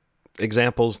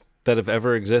examples that have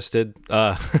ever existed.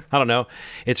 I don't know.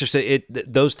 It's just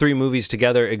those 3 movies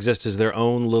together exist as their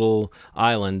own little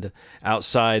island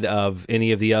outside of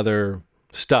any of the other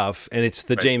stuff, and it's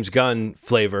the James Gunn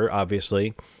flavor,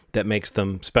 obviously, that makes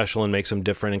them special and makes them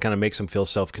different and kind of makes them feel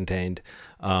self-contained.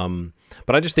 But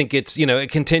I just think it's, it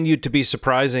continued to be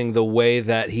surprising the way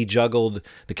that he juggled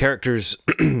the characters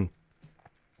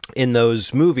in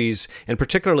those movies, and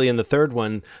particularly in the third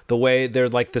one, the way they're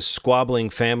like this squabbling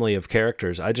family of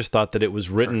characters. I just thought that it was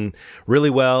written really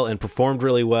well and performed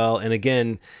really well. And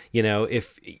again,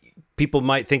 if people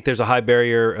might think there's a high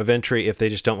barrier of entry if they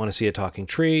just don't want to see a talking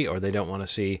tree, or they don't want to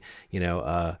see,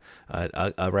 a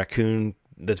raccoon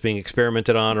that's being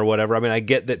experimented on or whatever. I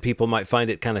get that people might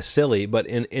find it kind of silly, but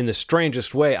in the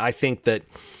strangest way, I think that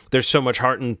there's so much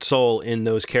heart and soul in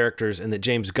those characters, and that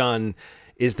James Gunn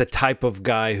is the type of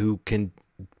guy who can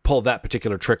pull that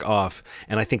particular trick off.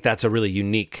 And I think that's a really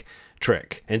unique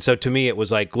trick. And so to me, it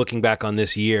was like, looking back on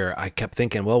this year, I kept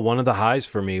thinking, well, one of the highs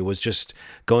for me was just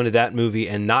going to that movie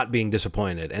and not being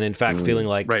disappointed. And in fact, feeling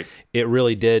like it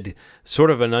really did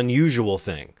sort of an unusual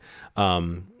thing,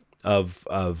 of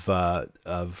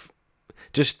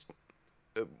just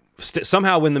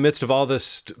somehow in the midst of all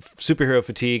this superhero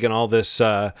fatigue and all this,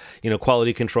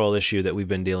 quality control issue that we've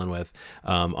been dealing with,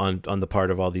 on the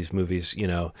part of all these movies,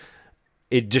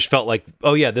 it just felt like,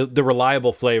 oh yeah, the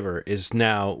reliable flavor is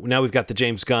now we've got the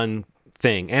James Gunn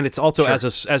thing, and it's also as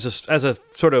a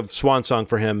sort of swan song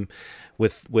for him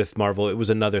with Marvel. It was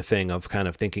another thing of kind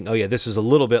of thinking, oh yeah, this is a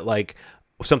little bit like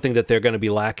something that they're going to be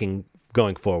lacking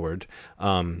going forward.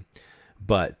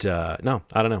 But no,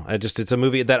 I don't know. It's a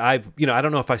movie that I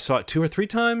don't know if I saw it 2 or 3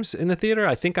 times in the theater.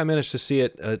 I think I managed to see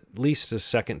it at least a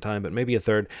second time, but maybe a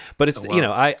third. But it's,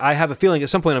 I have a feeling at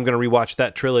some point I'm going to rewatch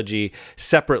that trilogy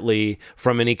separately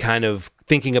from any kind of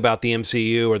thinking about the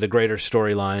MCU or the greater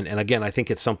storyline. And again, I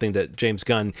think it's something that James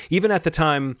Gunn, even at the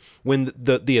time when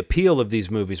the appeal of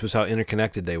these movies was how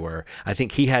interconnected they were, I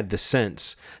think he had the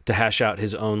sense to hash out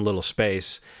his own little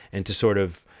space and to sort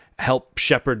of help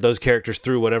shepherd those characters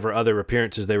through whatever other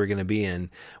appearances they were going to be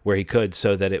in where he could,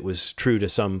 so that it was true to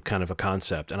some kind of a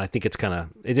concept. And I think it's kind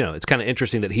of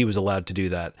interesting that he was allowed to do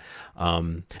that.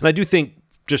 And I do think,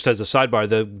 just as a sidebar,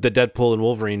 the Deadpool and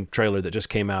Wolverine trailer that just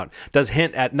came out does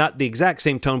hint at not the exact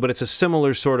same tone, but it's a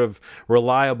similar sort of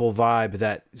reliable vibe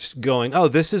that's going, oh,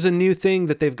 this is a new thing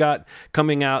that they've got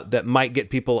coming out that might get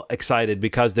people excited,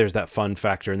 because there's that fun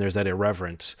factor and there's that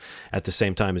irreverence at the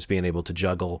same time as being able to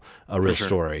juggle a real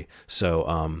story.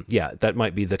 So, that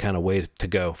might be the kind of way to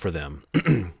go for them,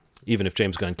 even if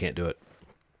James Gunn can't do it.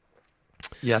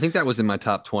 Yeah, I think that was in my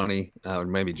top 20, or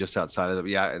maybe just outside of it.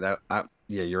 Yeah,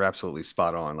 you're absolutely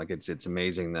spot on. Like, it's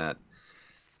amazing that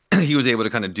he was able to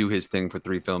kind of do his thing for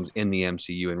 3 films in the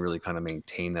MCU and really kind of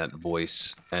maintain that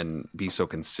voice and be so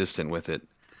consistent with it.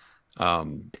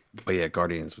 But yeah,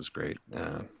 Guardians was great.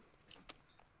 Let's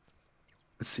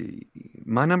see.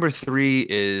 My number 3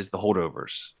 is The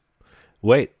Holdovers.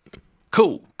 Wait.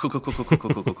 Cool.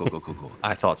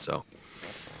 I thought so.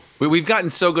 We've gotten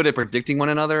so good at predicting one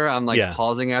another. I'm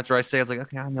pausing after I say. I was like,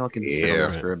 okay, I know I can sit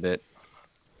on this for a bit.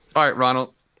 All right,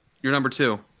 Ronald, you're number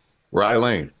 2. Rye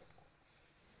Lane.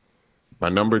 My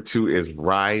number 2 is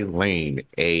Rye Lane.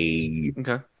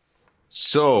 Okay.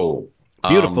 So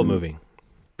beautiful movie.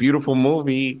 Beautiful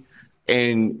movie.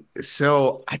 And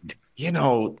so,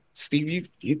 Steve,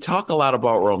 you talk a lot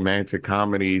about romantic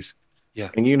comedies. Yeah.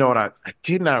 And you know what I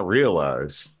did not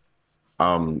realize,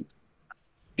 when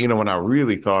I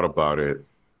really thought about it,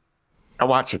 I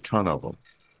watch a ton of them.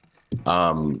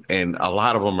 And a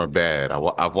lot of them are bad.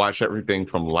 I've watched everything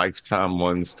from Lifetime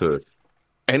ones to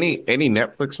any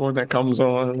Netflix one that comes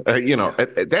on.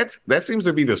 That seems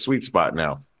to be the sweet spot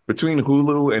now. Between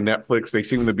Hulu and Netflix, they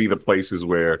seem to be the places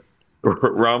where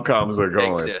rom-coms are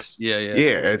going. Exist. Yeah.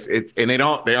 It's and they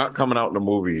aren't coming out in the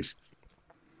movies.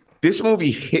 This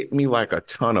movie hit me like a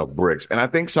ton of bricks, and I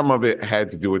think some of it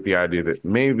had to do with the idea that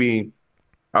maybe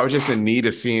I was just in need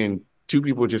of seeing 2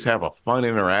 people just have a fun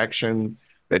interaction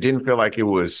that didn't feel like it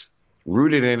was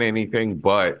rooted in anything,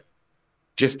 but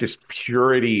just this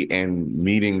purity and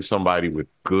meeting somebody with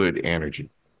good energy.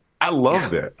 I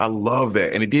love that. I love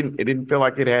that. And it didn't feel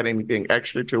like it had anything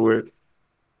extra to it.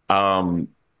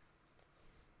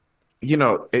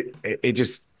 It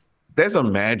just, there's a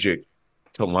magic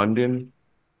to London,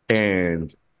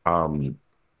 and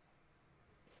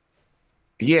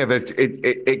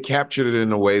it captured it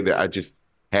in a way that I just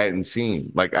hadn't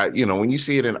seen. Like, when you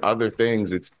see it in other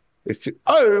things, it's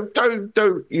don't,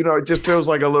 it just feels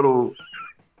like a little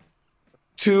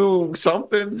too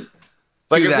something.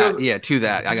 Like, to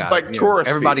that. I got like it.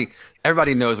 touristy.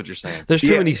 Everybody knows what you're saying. There's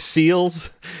too many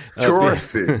seals.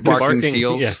 Touristy. Barking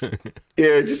seals.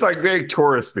 Yeah, just like very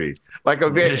touristy. Like a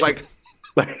very like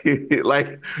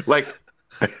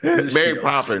Mary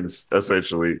Poppins,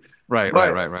 essentially. Right.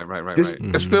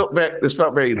 This felt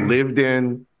very lived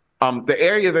in. The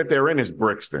area that they're in is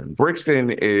Brixton. Brixton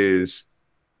is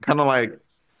kind of like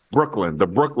Brooklyn, the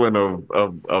Brooklyn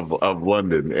of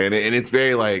London, and it's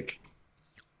very like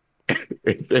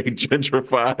it's very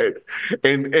gentrified,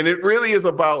 and it really is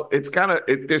about. It's kind of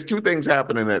there's 2 things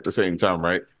happening at the same time,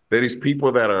 right? There are these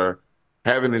people that are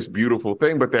having this beautiful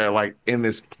thing, but they're like in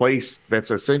this place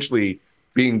that's essentially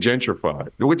being gentrified,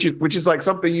 which is like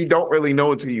something you don't really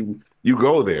know until you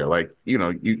go there. Like,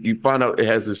 you find out it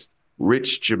has this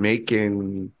rich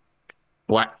Jamaican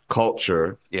Black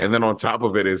culture. Yeah. And then on top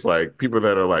of it is like people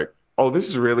that are like, oh, this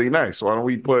is really nice. Why don't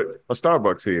we put a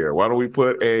Starbucks here? Why don't we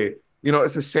put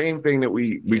it's the same thing that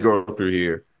we go through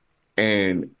here.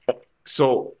 And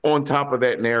so on top of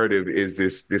that narrative is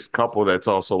this couple that's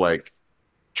also like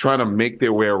trying to make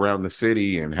their way around the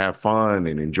city and have fun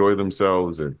and enjoy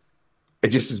themselves, and it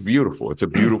just is beautiful. It's a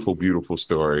beautiful, beautiful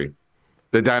story.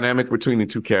 The dynamic between the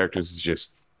two characters is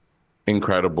just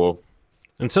incredible.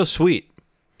 And so sweet.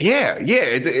 Yeah, yeah.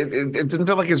 It doesn't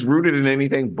feel like it's rooted in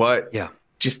anything but Yeah.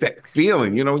 just that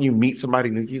feeling. You know, when you meet somebody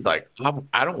and you're like,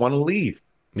 I don't want to leave.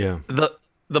 Yeah.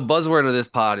 The buzzword of this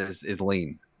pod is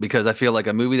lean, because I feel like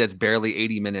a movie that's barely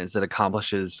 80 minutes that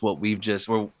accomplishes what we're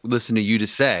listening to you to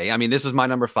say. I mean, this was my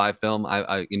number 5 film.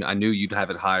 I knew you'd have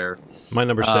it higher. My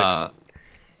number 6.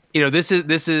 This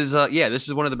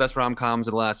is one of the best rom-coms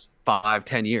of the last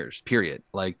 5-10 years, period.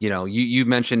 Like, you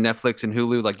mentioned Netflix and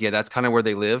Hulu. Like, yeah, that's kind of where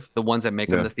they live. The ones that make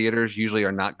them to theaters usually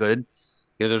are not good.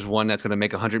 There's one that's going to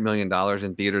make $100 million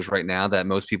in theaters right now that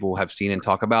most people have seen and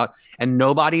talk about, and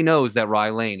nobody knows that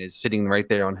Rye Lane is sitting right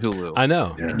there on Hulu. I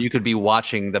know. And you could be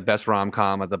watching the best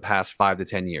rom-com of the past 5 to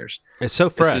 10 years. It's so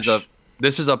fresh.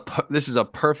 This is a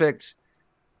perfect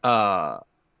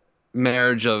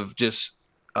marriage of just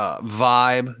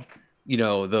vibe.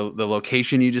 The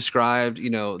location you described.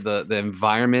 The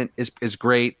environment is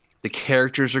great. The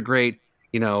characters are great.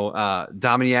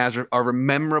 Dominiaz are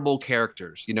memorable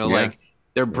characters. Like,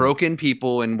 they're broken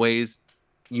people in ways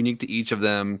unique to each of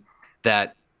them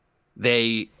that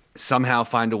they somehow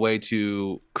find a way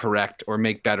to correct or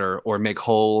make better or make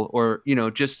whole, or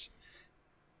just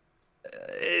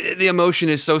the emotion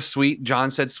is so sweet.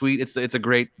 John said sweet. It's a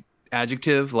great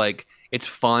adjective. Like, it's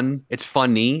fun. It's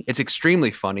funny. It's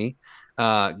extremely funny.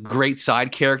 Great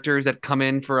side characters that come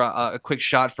in for a quick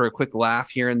shot, for a quick laugh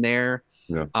here and there.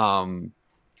 Yeah.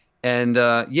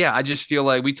 I just feel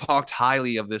like we talked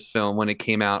highly of this film when it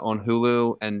came out on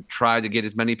Hulu and tried to get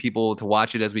as many people to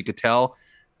watch it as we could tell.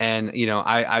 And,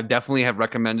 I definitely have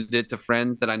recommended it to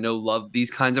friends that I know love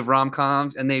these kinds of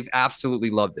rom-coms, and they've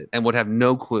absolutely loved it and would have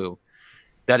no clue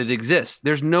that it exists.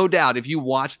 There's no doubt if you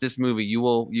watch this movie, you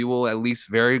will at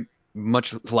least very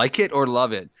much like it or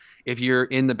love it if you're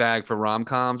in the bag for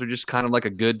rom-coms, or just kind of like a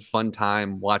good fun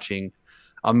time watching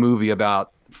a movie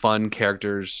about fun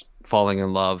characters falling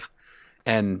in love.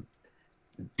 And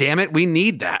damn it, we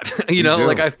need that.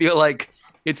 Like, I feel like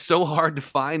it's so hard to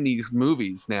find these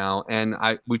movies now, and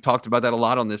we've talked about that a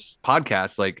lot on this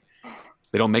podcast. Like,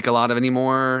 they don't make a lot of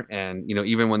anymore, and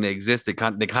even when they exist, they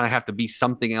kind of have to be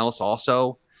something else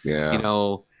also.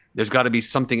 There's got to be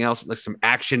something else, like some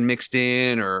action mixed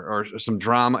in, or some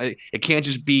drama. It can't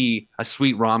just be a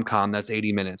sweet rom-com that's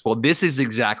 80 minutes. Well, this is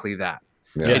exactly that.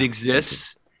 It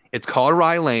exists. It's called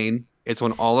Rye Lane. It's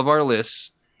on all of our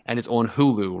lists, and it's on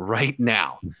Hulu right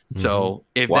now. So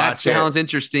if that sounds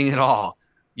interesting at all,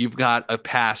 you've got a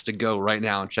pass to go right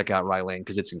now and check out Rye Lane,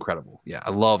 because it's incredible. Yeah, I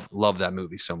love that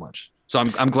movie so much. So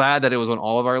I'm glad that it was on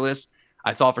all of our lists.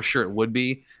 I thought for sure it would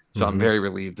be. So I'm very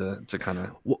relieved to kind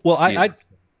of. Well,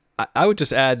 I would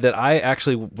just add that I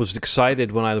actually was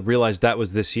excited when I realized that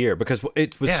was this year, because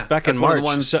it was back in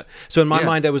March. So in my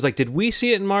mind, I was like, did we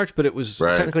see it in March? But it was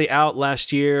technically out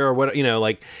last year, or what,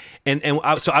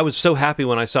 so I was so happy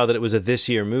when I saw that it was a this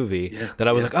year movie that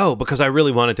I was like, oh, because I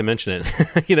really wanted to mention it.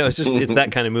 It's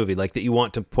that kind of movie, like, that you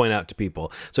want to point out to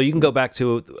people. So you can go back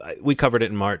to, we covered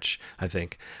it in March, I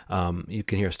think. You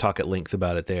can hear us talk at length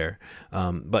about it there.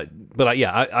 I'm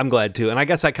glad too. And I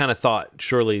guess I kind of thought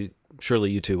surely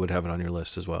you two would have it on your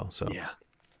list as well. So yeah,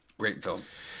 great film.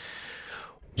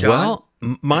 John? Well,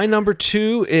 my number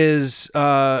 2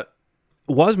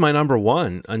 was my number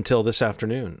 1 until this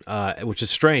afternoon, which is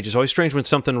strange. It's always strange when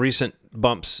something recent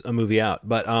bumps a movie out.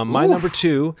 But my number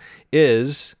 2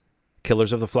 is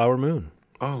Killers of the Flower Moon.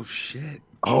 Oh shit!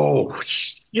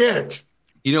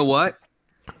 You know what?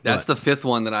 That's the 5th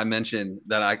one that I mentioned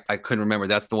that I couldn't remember.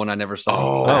 That's the one I never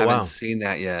saw. Oh, I haven't seen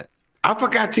that yet. I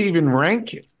forgot to even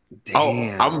rank it.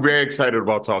 Damn. I'm very excited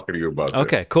about talking to you about this.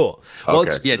 Okay, cool. Well,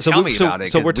 tell me about it.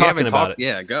 So we're talking about it.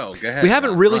 Yeah, go ahead. We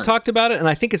haven't really talked about it, and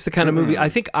I think it's the kind of movie. I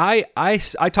think I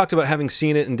talked about having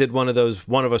seen it and did one of those,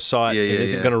 one of us saw it, and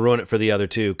isn't going to ruin it for the other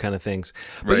two kind of things.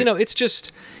 But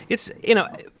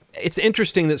it's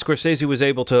interesting that Scorsese was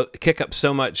able to kick up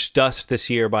so much dust this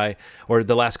year or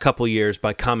the last couple years,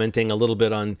 by commenting a little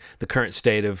bit on the current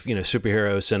state of,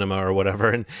 superhero cinema or whatever.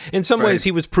 And in some ways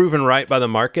he was proven right by the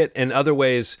market. In other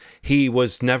ways, he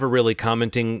was never really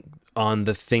commenting on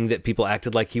the thing that people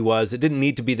acted like he was. It didn't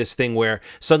need to be this thing where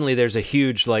suddenly there's a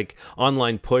huge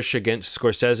online push against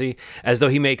Scorsese, as though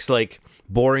he makes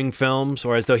boring films,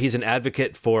 or as though he's an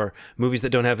advocate for movies that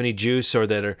don't have any juice or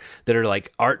that are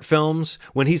like art films,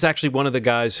 when he's actually one of the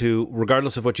guys who,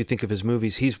 regardless of what you think of his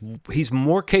movies, he's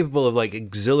more capable of like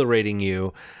exhilarating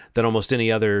you than almost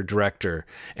any other director.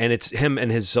 And it's him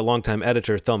and his longtime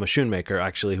editor Thelma Schoonmaker,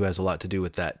 actually, who has a lot to do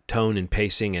with that tone and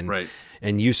pacing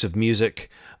and use of music.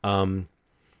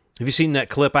 Have you seen that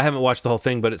clip? I haven't watched the whole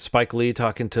thing, but it's Spike Lee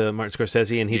talking to Martin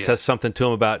Scorsese, and he says something to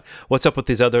him about what's up with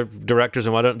these other directors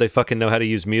and why don't they fucking know how to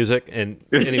use music? And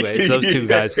anyway, it's those two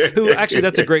guys who actually,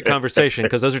 that's a great conversation,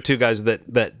 because those are two guys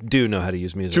that do know how to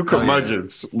use music. Two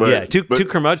curmudgeons. Two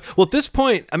curmudgeons. Well, at this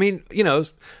point, I mean,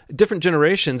 different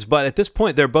generations, but at this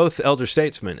point, they're both elder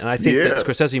statesmen, and I think that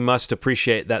Scorsese must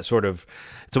appreciate that sort of.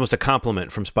 It's almost a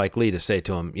compliment from Spike Lee to say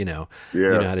to him, you know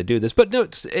how to do this. But no,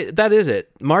 that is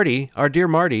it. Marty, our dear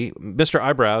Marty, Mr.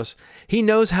 Eyebrows, he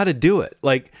knows how to do it.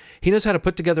 Like, he knows how to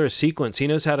put together a sequence. He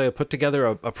knows how to put together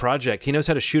a project. He knows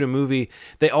how to shoot a movie.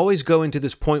 They always go into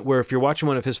this point where if you're watching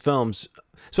one of his films,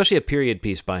 especially a period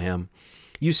piece by him,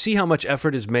 you see how much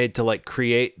effort is made to like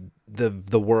create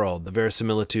the world, the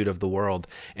verisimilitude of the world.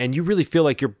 And you really feel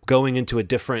like you're going into a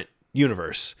different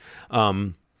universe.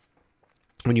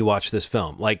 When you watch this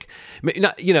film, like,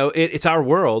 not, it's our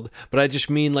world, but I just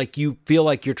mean like you feel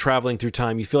like you're traveling through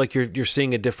time. You feel like you're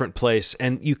seeing a different place,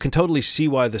 and you can totally see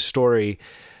why the story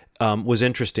was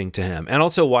interesting to him, and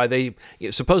also why they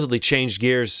supposedly changed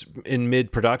gears in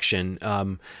mid-production.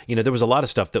 There was a lot of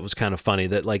stuff that was kind of funny.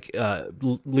 That like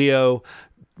Leo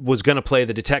was going to play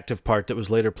the detective part that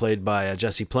was later played by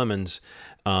Jesse Plemons,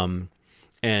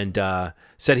 and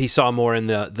said he saw more in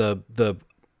the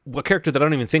a character that I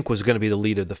don't even think was going to be the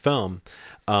lead of the film,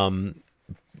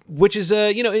 which is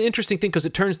an interesting thing, because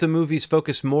it turns the movie's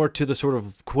focus more to the sort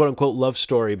of quote unquote love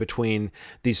story between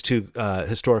these two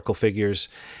historical figures,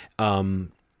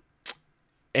 and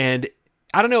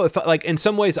I don't know if, like, in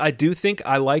some ways I do think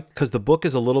I like, because the book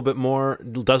is does lean a little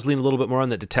bit more on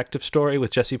the detective story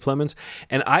with Jesse Plemons.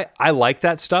 And I like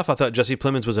that stuff. I thought Jesse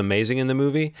Plemons was amazing in the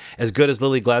movie, as good as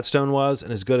Lily Gladstone was,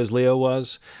 and as good as Leo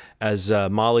was, as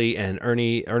Molly and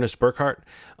Ernest Burkhart.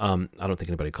 I don't think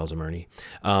anybody calls him Ernie.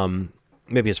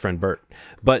 Maybe his friend Bert.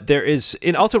 But there is,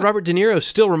 and also Robert De Niro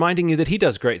still reminding you that he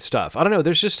does great stuff. I don't know.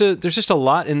 There's just a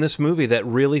lot in this movie that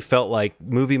really felt like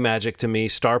movie magic to me,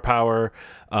 star power.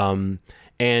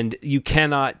 And you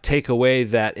cannot take away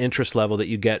that interest level that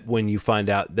you get when you find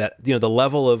out that, the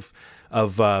level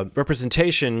of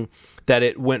representation that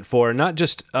it went for, not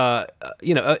just, not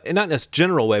in a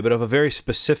general way, but of a very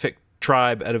specific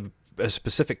tribe at a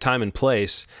specific time and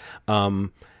place.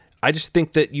 I just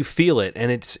think that you feel it,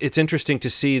 and it's interesting to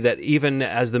see that even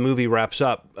as the movie wraps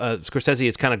up, Scorsese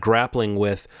is kind of grappling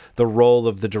with the role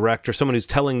of the director, someone who's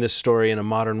telling this story in a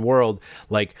modern world.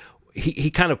 Like,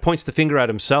 he kind of points the finger at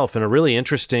himself in a really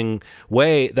interesting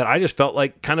way that I just felt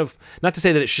like, kind of, not to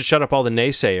say that it should shut up all the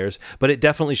naysayers, but it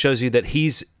definitely shows you that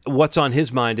what's on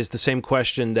his mind is the same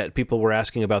question that people were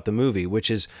asking about the movie,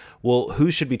 which is, well,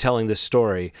 who should be telling this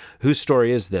story? Whose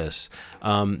story is this?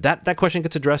 That question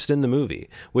gets addressed in the movie,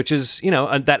 which is,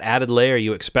 that added layer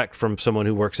you expect from someone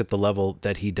who works at the level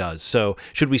that he does. So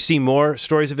should we see more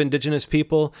stories of Indigenous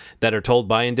people that are told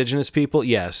by Indigenous people?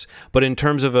 Yes. But in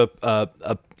terms of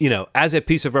as a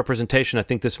piece of representation, I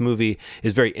think this movie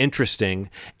is very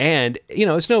interesting. And,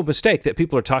 it's no mistake that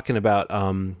people are talking about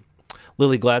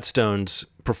Lily Gladstone's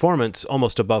performance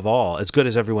almost above all, as good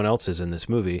as everyone else is in this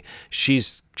movie. She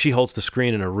holds the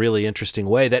screen in a really interesting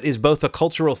way that is both a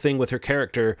cultural thing with her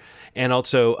character and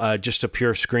also just a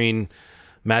pure screen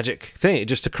magic thing,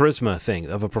 just a charisma thing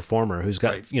of a performer who's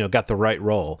got got the right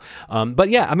role. But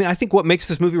yeah, I mean, I think what makes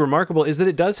this movie remarkable is that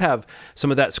it does have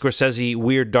some of that Scorsese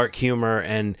weird dark humor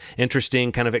and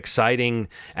interesting kind of exciting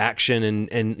action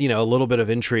and a little bit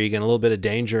of intrigue and a little bit of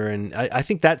danger, and I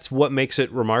think that's what makes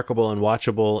it remarkable and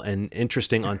watchable and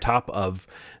interesting, on top of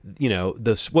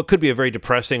this what could be a very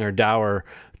depressing or dour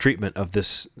treatment of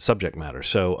this subject matter.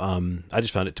 So I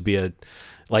just found it to be a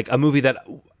movie that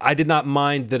I did not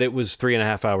mind that it was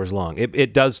 3.5 hours long.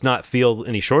 It does not feel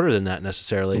any shorter than that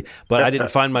necessarily, but I didn't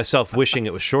find myself wishing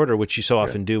it was shorter, which you so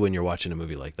often do when you're watching a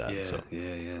movie like that.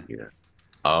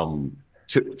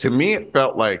 To me, it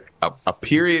felt like a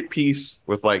period piece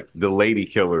with like the lady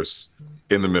killers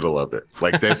in the middle of it.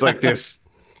 Like there's like this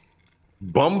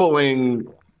bumbling,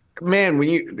 man, when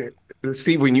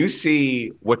you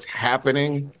see what's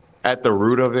happening at the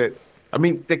root of it. I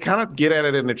mean, they kind of get at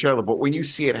it in the trailer, but when you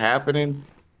see it happening,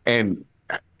 and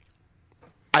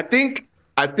I think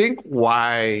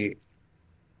why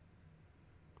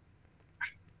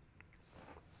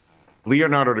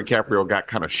Leonardo DiCaprio got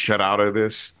kind of shut out of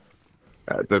this,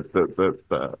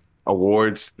 the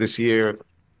awards this year,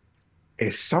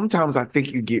 is sometimes I think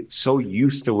you get so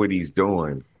used to what he's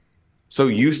doing, so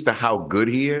used to how good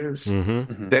he is,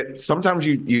 that sometimes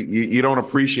you don't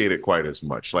appreciate it quite as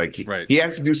much. Like Right. he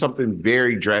has to do something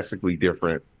very drastically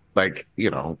different, like,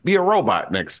 be a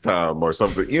robot next time or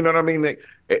something. You know what I mean?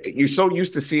 You're so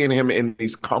used to seeing him in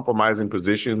these compromising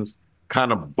positions,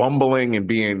 kind of bumbling and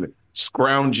being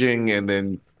scrounging, and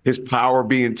then his power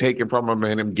being taken from him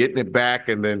and him getting it back,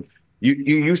 and then you're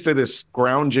used to this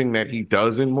scrounging that he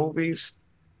does in movies.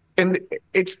 And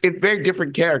it's very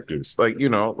different characters. Like,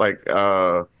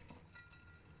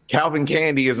 Calvin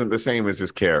Candy isn't the same as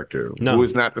his character, No. who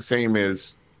is not the same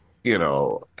as,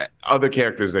 other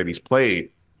characters that he's played.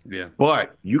 Yeah.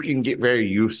 But you can get very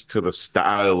used to the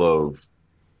style of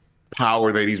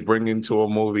power that he's bringing to a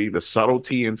movie, the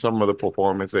subtlety in some of the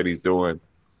performance that he's doing,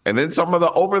 and then some of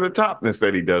the over-the-topness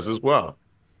that he does as well.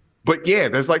 But yeah,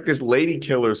 there's like this lady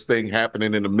killers thing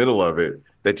happening in the middle of it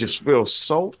that just feels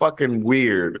so fucking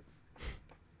weird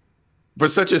for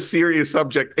such a serious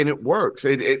subject, and it works.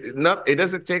 It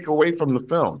doesn't take away from the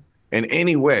film in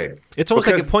any way. It's almost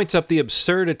like it points up the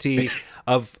absurdity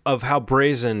of how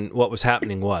brazen what was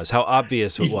happening was, how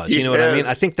obvious it was. You know what I mean?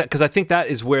 I think that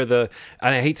is where and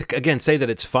I hate to again say that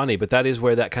it's funny, but that is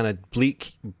where that kind of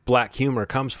bleak black humor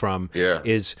comes from. Yeah.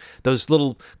 Is those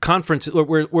little conferences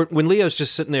where when Leo's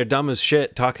just sitting there dumb as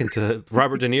shit talking to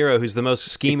Robert De Niro, who's the most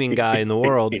scheming guy in the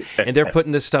world, and they're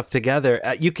putting this stuff together.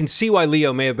 You can see why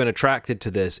Leo may have been attracted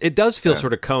to this. It does feel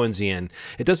sort of Coensian.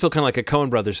 It does feel kind of like a Coen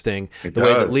Brothers thing. The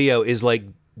way that Leo is like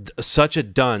such a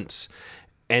dunce.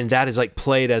 And that is like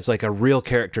played as like a real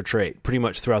character trait pretty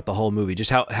much throughout the whole movie, just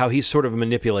how he's sort of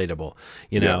manipulatable,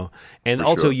 and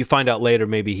also you find out later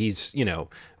maybe he's,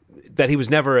 that he was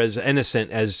never as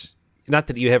innocent as, not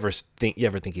that you ever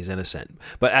think he's innocent,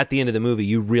 but at the end of the movie,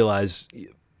 you realize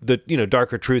the,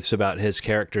 darker truths about his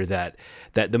character that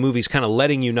the movie's kind of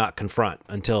letting you not confront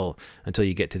until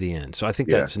you get to the end. So I think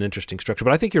that's an interesting structure,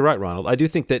 but I think you're right, Ronald. I do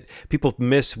think that people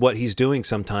miss what he's doing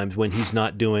sometimes when he's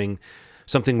not doing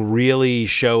something really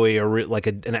showy or like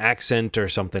an accent or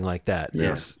something like that.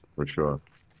 Yes, for sure.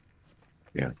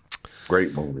 Yeah,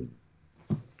 great movie.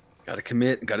 Got to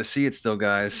commit. Got to see it still,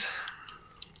 guys.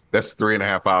 That's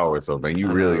 3.5 hours, so man, you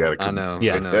really got to commit. I know.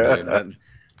 Yeah. I know, dude.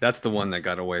 That's the one that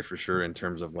got away for sure in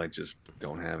terms of like just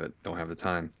don't have the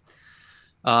time.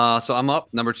 So I'm up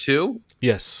number 2.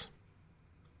 Yes.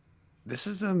 This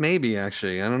is a maybe,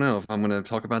 actually. I don't know if I'm going to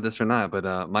talk about this or not,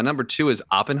 but my number 2 is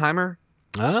Oppenheimer.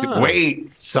 Wait,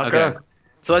 sucker. Okay.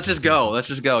 So let's just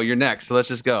go. You're next. So let's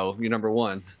just go. You're number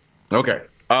 1. Okay.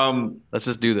 Let's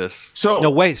just do this. So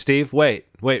no, wait, Steve. Wait.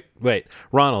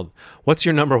 Ronald, what's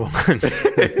your number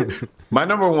 1? My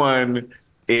number 1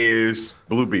 is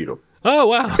Blue Beetle. Oh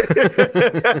wow.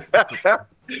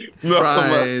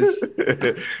 Surprise.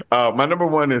 My number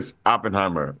 1 is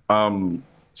Oppenheimer.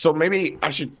 So maybe I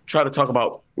should try to talk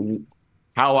about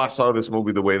how I saw this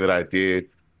movie the way that I did.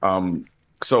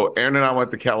 So Erin and I went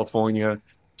to California,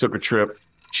 took a trip.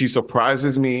 She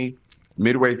surprises me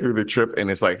midway through the trip,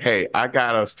 and it's like, hey, I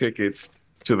got us tickets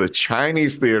to the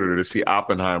Chinese theater to see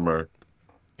Oppenheimer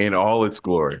in all its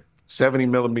glory. 70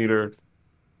 millimeter.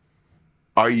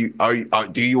 Do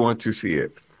you want to see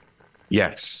it?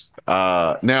 Yes.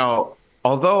 Now,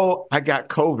 although I got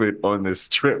COVID on this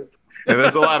trip, and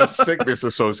there's a lot of sickness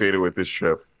associated with this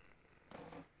trip,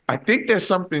 I think there's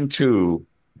something to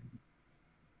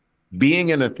being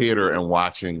in a theater and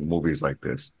watching movies like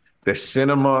this. There's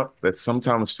cinema that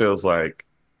sometimes feels like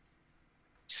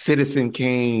Citizen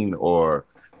Kane or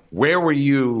Where Were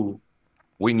You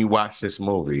When You Watched This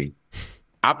Movie?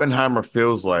 Oppenheimer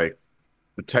feels like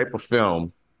the type of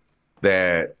film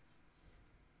that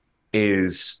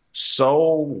is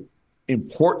so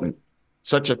important,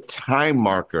 such a time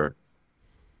marker,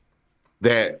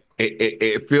 that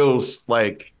it feels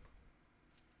like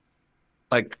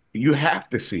you have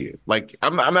to see it. Like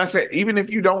I'm not saying even if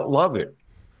you don't love it,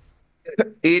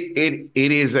 it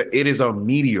is a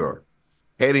meteor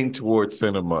heading towards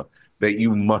cinema that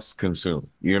you must consume.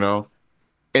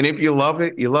 And if you love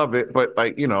it, you love it. But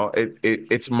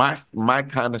it's my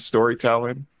kind of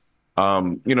storytelling.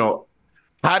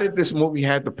 How did this movie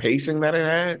have the pacing that it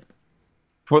had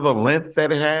for the length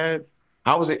that it had?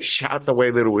 How was it shot the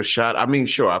way that it was shot? I mean,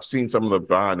 sure, I've seen some of the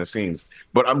behind the scenes,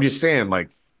 but I'm just saying, like,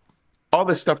 all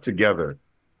this stuff together,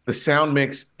 the sound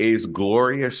mix is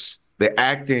glorious. The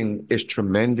acting is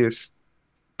tremendous.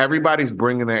 Everybody's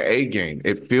bringing their A game.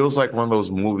 It feels like one of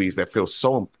those movies that feels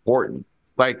so important.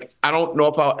 Like, I don't know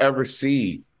if I'll ever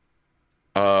see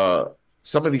some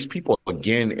of these people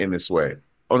again in this way,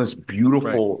 on this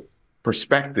beautiful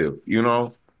perspective,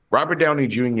 Robert Downey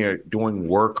Jr. doing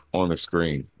work on the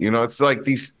screen. It's like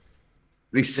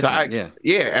these different. side,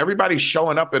 everybody's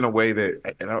showing up in a way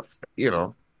that,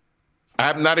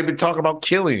 I'm not even talking about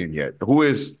Killian yet, who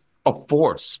is a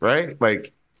force, right?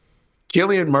 Like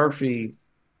Killian Murphy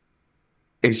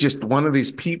is just one of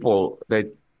these people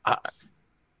that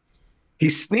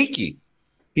he's sneaky.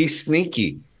 He's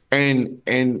sneaky.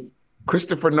 And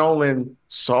Christopher Nolan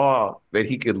saw that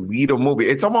he could lead a movie.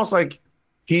 It's almost like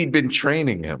he'd been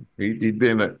training him. He'd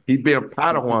been a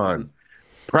Padawan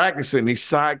practicing these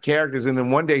side characters. And then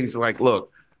one day he's like,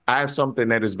 look, I have something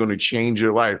that is going to change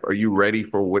your life. Are you ready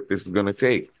for what this is going to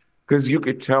take? Because you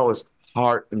could tell his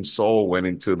heart and soul went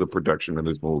into the production of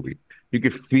this movie. You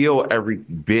could feel every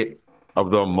bit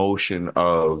of the emotion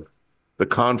of the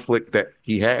conflict that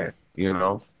he had,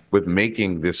 with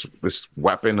making this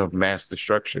weapon of mass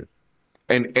destruction.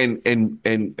 And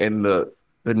the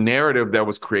narrative that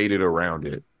was created around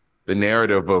it, the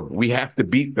narrative of we have to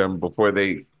beat them before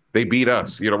they beat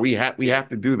us. We have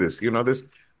to do this.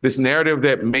 This narrative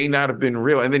that may not have been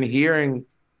real, and then hearing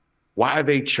why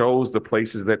they chose the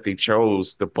places that they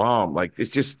chose to bomb, like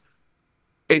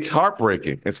it's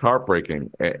heartbreaking. It's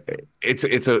heartbreaking. It's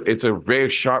a very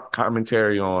sharp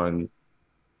commentary on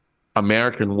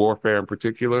American warfare in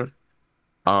particular.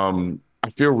 I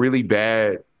feel really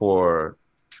bad for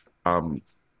the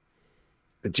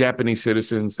Japanese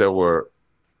citizens that were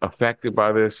affected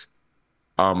by this.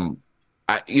 Going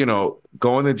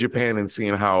to Japan and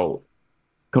seeing how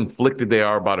conflicted they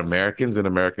are about Americans and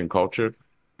American culture.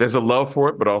 There's a love for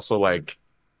it, but also like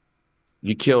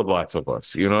you killed lots of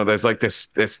us. There's like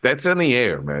that's in the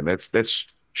air, man. That's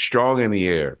strong in the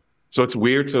air. So it's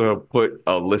weird to put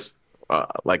a list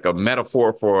like a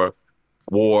metaphor for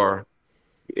war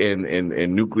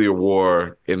in nuclear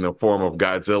war in the form of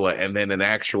Godzilla, and then an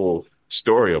actual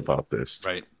story about this,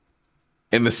 right?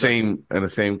 In the same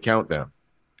countdown,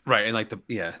 right? And like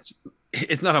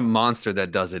it's not a monster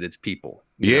that does it; it's people.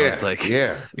 It's like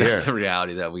that's the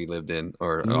reality that we lived in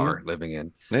or are living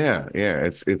in. Yeah.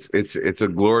 It's a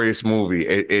glorious movie.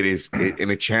 It is,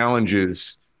 and it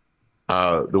challenges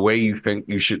the way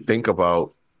you should think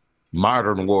about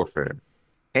modern warfare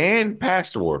and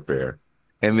past warfare,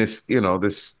 and this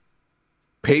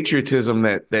patriotism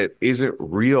that isn't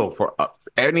real for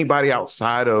anybody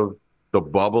outside of the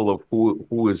bubble of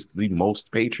who is the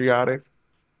most patriotic.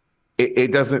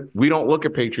 It doesn't. We don't look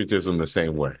at patriotism the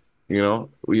same way.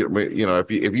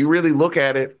 If you really look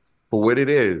at it for what it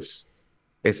is,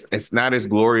 it's not as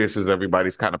glorious as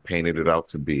everybody's kind of painted it out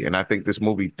to be. And I think this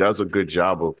movie does a good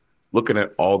job of looking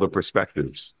at all the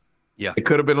perspectives. Yeah, it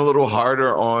could have been a little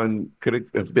harder on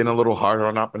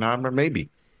Oppenheimer, maybe.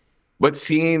 But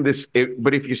seeing this,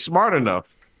 but if you're smart enough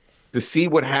to see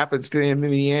what happens to him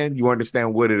in the end, you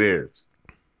understand what it is.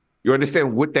 You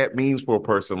understand what that means for a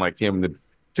person like him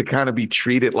to kind of be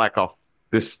treated like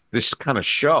this kind of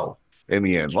show in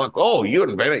the end. Like, oh, you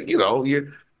invented,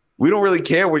 we don't really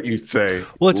care what you say.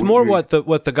 Well, it's more what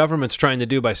the government's trying to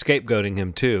do by scapegoating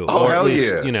him too. Oh, or hell at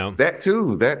least, yeah. That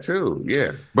too.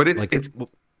 Yeah. But it's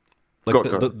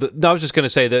I was just going to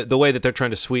say the way that they're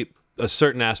trying to sweep a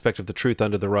certain aspect of the truth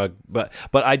under the rug, but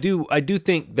I do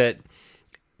think that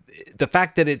the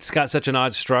fact that it's got such an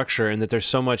odd structure and that there's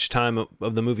so much time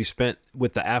of the movie spent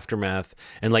with the aftermath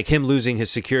and like him losing his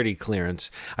security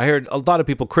clearance. I heard a lot of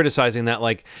people criticizing that,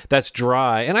 like that's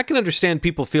dry. And I can understand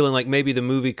people feeling like maybe the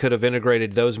movie could have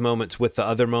integrated those moments with the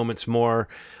other moments more.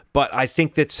 But I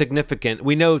think that's significant.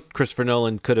 We know Christopher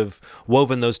Nolan could have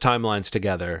woven those timelines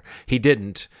together. He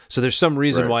didn't. So there's some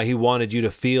reason why he wanted you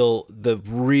to feel the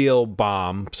real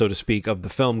bomb, so to speak, of the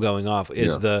film going off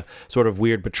is the sort of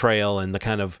weird betrayal and the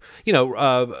kind of,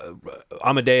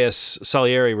 Amadeus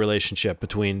Salieri relationship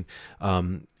between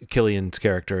Killian's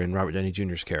character and Robert Downey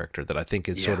Jr.'s character that I think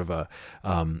is sort of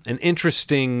an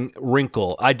interesting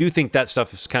wrinkle. I do think that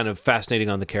stuff is kind of fascinating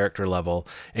on the character level.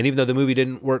 And even though the movie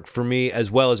didn't work for me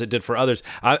as well as it did for others,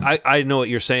 I know what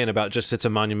you're saying about just it's a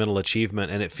monumental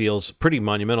achievement, and it feels pretty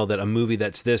monumental that a movie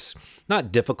that's this,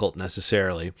 not difficult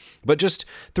necessarily, but just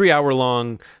 3-hour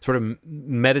long sort of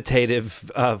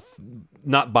meditative,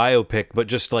 not biopic, but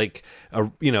just like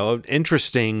an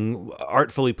interesting,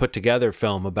 artfully put together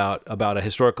film about a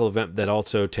historical event that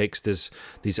also takes these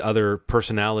other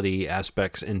personality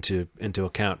aspects into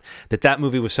account. That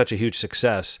movie was such a huge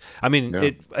success. I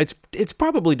mean, it's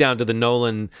probably down to the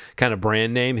Nolan kind of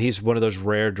brand name. He's one of those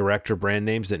rare director brand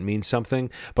names that means something.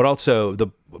 But also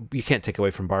you can't take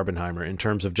away from Barbenheimer in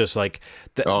terms of just like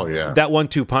that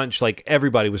 1-2 punch. Like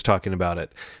everybody was talking about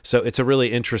it, so it's a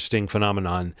really interesting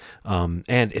phenomenon. And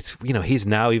it's he's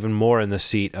now even more in the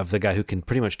seat of the guy who can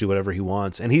pretty much do whatever he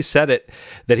wants. And he said it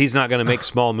that he's not going to make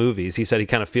small movies. He said he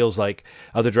kind of feels like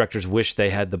other directors wish they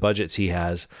had the budgets he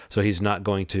has, so he's not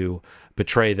going to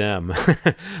betray them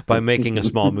by making a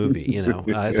small movie.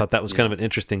 I thought that was kind of an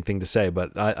interesting thing to say,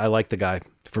 but I like the guy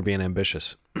for being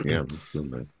ambitious. Yeah.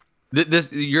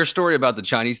 Your story about the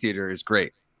Chinese theater is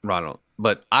great, Ronald.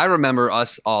 But I remember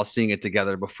us all seeing it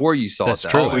together before you saw That's it.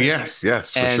 True. Oh yes, for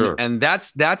sure. And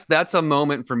that's a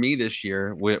moment for me this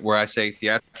year where I say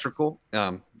theatrical.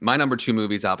 My number 2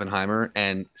 movie is Oppenheimer,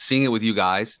 and seeing it with you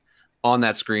guys on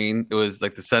that screen, it was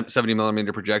like the 70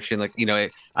 millimeter projection. Like,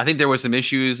 I think there was some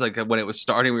issues like when it was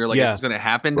starting, we were like, is this going to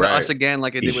happen to us again?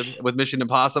 Like it did with Mission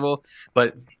Impossible,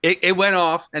 but it went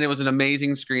off and it was an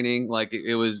amazing screening. Like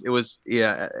it was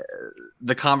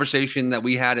the conversation that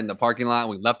we had in the parking lot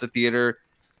when we left the theater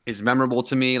is memorable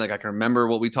to me. Like I can remember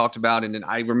what we talked about. And then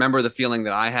I remember the feeling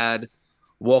that I had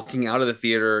walking out of the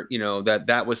theater,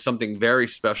 that was something very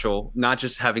special, not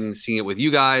just having seen it with you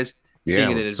guys,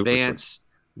 seeing it in advance.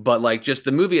 But like just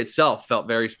the movie itself felt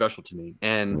very special to me.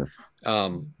 And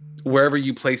wherever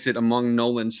you place it among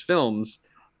Nolan's films,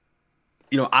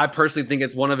 I personally think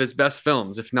it's one of his best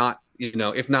films, if not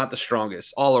the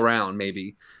strongest all around.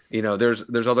 Maybe,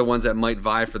 there's other ones that might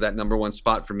vie for that number 1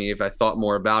 spot for me if I thought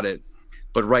more about it.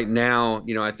 But right now,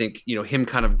 I think, him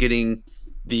kind of getting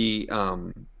the,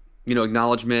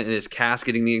 acknowledgement, and his cast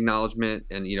getting the acknowledgement,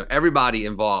 and, everybody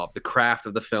involved, the craft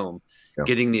of the film,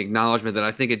 getting the acknowledgement that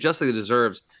I think it justly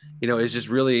deserves, is just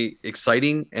really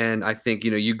exciting. And I think,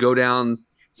 you go down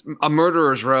a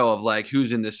murderer's row of like,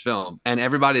 who's in this film, and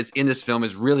everybody that's in this film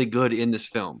is really good in this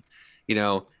film.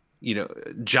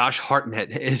 Josh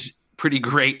Hartnett is pretty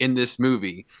great in this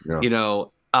movie.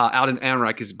 Alden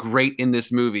Ehrenreich is great in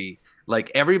this movie. Like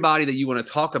everybody that you want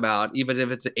to talk about, even if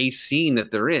it's a scene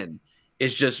that they're in,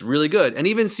 is just really good. And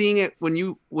even seeing it when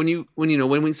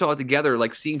we saw it together,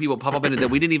 like seeing people pop up in it that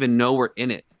we didn't even know were in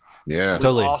it. Yeah, it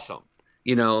was awesome.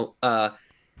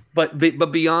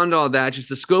 But beyond all that, just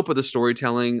the scope of the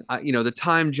storytelling, the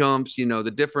time jumps,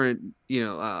 the different,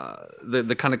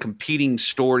 the kind of competing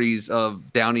stories of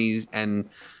Downey's and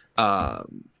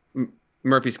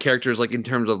Murphy's characters, like in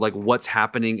terms of like what's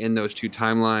happening in those 2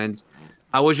 timelines.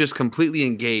 I was just completely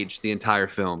engaged the entire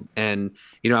film. And,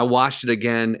 I watched it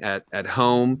again at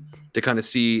home to kind of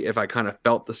see if I kind of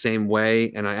felt the same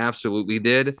way. And I absolutely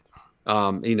did.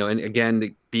 And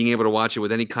again, being able to watch it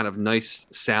with any kind of nice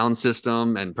sound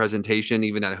system and presentation,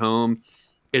 even at home,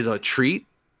 is a treat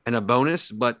and a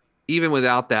bonus. But even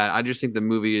without that, I just think the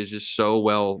movie is just so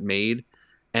well made.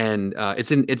 And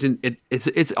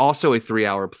it's also a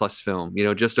 3-hour plus film,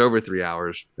 just over 3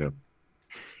 hours. Yeah.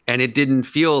 And it didn't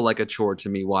feel like a chore to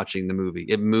me watching the movie.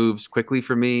 It moves quickly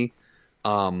for me.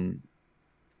 I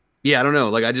don't know.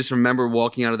 Like I just remember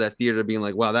walking out of that theater being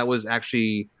like, wow, that was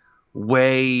actually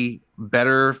way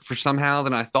better for somehow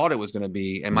than I thought it was going to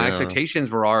be. And my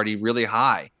expectations were already really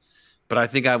high. But I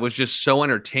think I was just so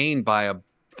entertained by a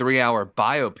 3-hour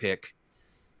biopic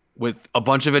with a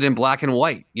bunch of it in black and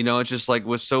white. It just like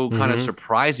was so kind of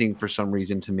surprising for some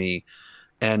reason to me.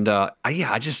 And I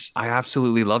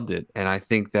absolutely loved it. And I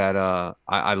think that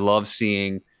I love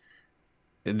seeing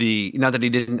not that he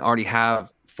didn't already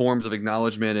have forms of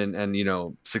acknowledgement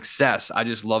and success. I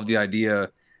just love the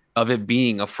idea of it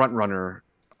being a front runner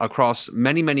across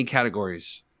many, many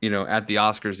categories, at the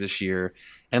Oscars this year,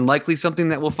 and likely something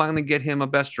that will finally get him a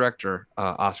Best Director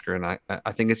Oscar. And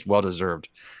I think it's well deserved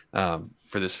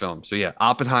for this film. So yeah,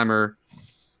 Oppenheimer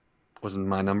was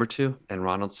my number 2 and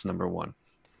Ronald's number 1.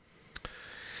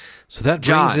 So that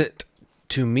brings it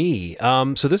to me.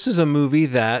 So this is a movie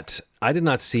that I did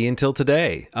not see until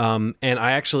today. And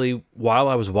I actually, while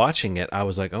I was watching it, I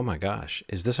was like, oh my gosh,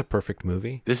 is this a perfect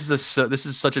movie? This is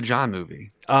such a John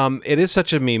movie. It is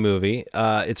such a me movie.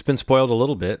 It's been spoiled a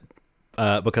little bit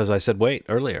because I said wait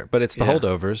earlier, but it's The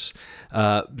Holdovers,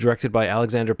 directed by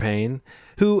Alexander Payne,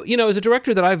 who, is a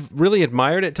director that I've really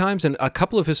admired at times, and a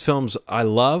couple of his films I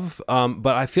love,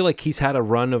 but I feel like he's had a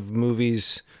run of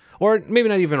movies, or maybe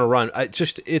not even a run. I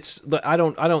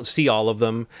don't see all of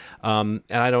them, and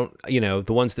I don't,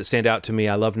 the ones that stand out to me.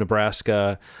 I love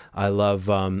Nebraska. I love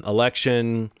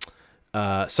Election.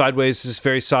 Sideways is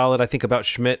very solid. I think About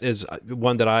Schmidt is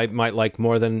one that I might like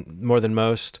more than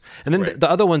most. And then the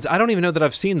other ones, I don't even know that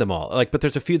I've seen them all. But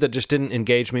there's a few that just didn't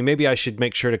engage me. Maybe I should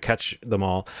make sure to catch them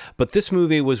all. But this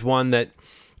movie was one that,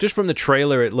 just from the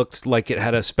trailer, it looked like it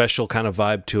had a special kind of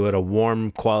vibe to it, a warm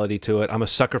quality to it. I'm a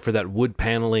sucker for that wood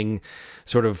paneling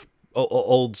sort of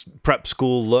old prep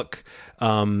school look.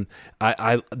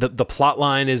 The plot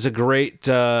line is a great,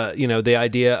 the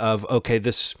idea of, okay,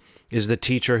 this is the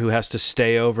teacher who has to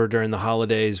stay over during the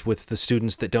holidays with the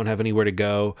students that don't have anywhere to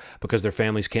go because their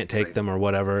families can't take them or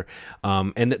whatever.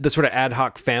 And the sort of ad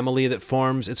hoc family that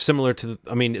forms, it's similar to,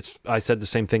 I said the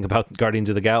same thing about Guardians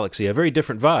of the Galaxy, a very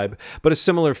different vibe, but a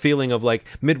similar feeling of like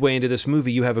midway into this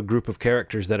movie, you have a group of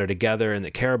characters that are together and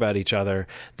that care about each other,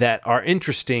 that are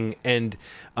interesting, and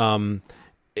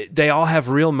they all have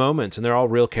real moments and they're all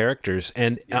real characters.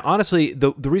 And honestly,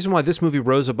 the reason why this movie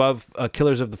rose above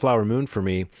Killers of the Flower Moon for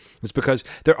me is because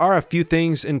there are a few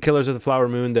things in Killers of the Flower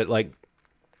Moon that, like,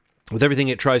 with everything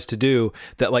it tries to do,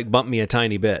 that like bump me a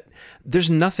tiny bit. There's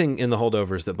nothing in The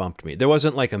Holdovers that bumped me. There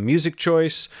wasn't like a music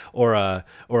choice or a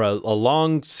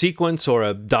long sequence or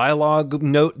a dialogue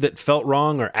note that felt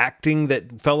wrong, or acting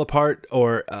that fell apart,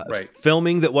 or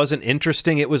filming that wasn't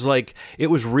interesting. It was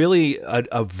really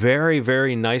a very,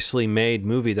 very nicely made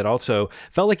movie that also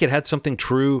felt like it had something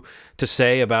true to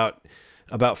say about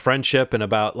friendship and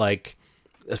about, like,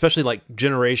 especially like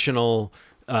generational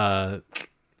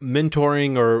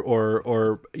mentoring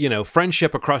or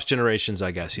friendship across generations, I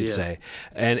guess you'd say.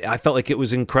 And I felt like it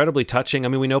was incredibly touching. I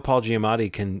mean, we know Paul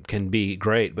Giamatti can be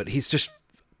great, but he's just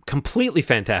completely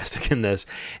fantastic in this.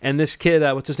 And this kid,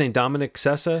 what's his name? Dominic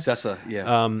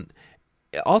Sessa,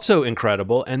 also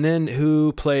incredible. And then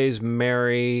who plays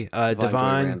Mary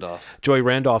Divine? Joy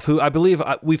Randolph, who I believe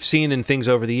we've seen in things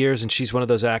over the years, and she's one of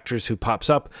those actors who pops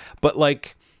up, but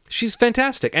like, she's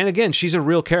fantastic. And again, she's a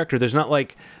real character. There's not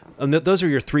like, those are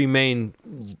your three main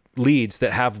leads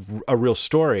that have a real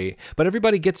story, but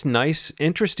everybody gets nice,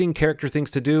 interesting character things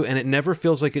to do, and it never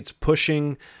feels like it's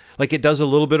pushing. Like, it does a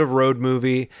little bit of road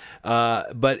movie,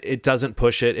 but it doesn't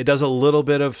push it. It does a little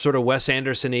bit of sort of Wes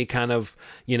Anderson-y kind of,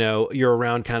 you're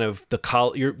around kind of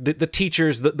the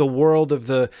teachers, the world of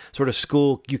the sort of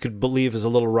school you could believe is a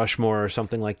little Rushmore or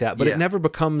something like that, but it never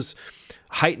becomes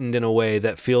heightened in a way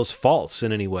that feels false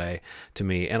in any way to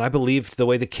me. And I believed the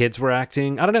way the kids were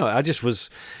acting. I don't know. I just was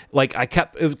like,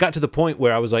 it got to the point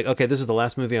where I was like, okay, this is the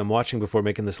last movie I'm watching before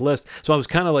making this list. So I was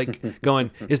kind of like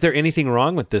going, is there anything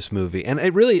wrong with this movie? And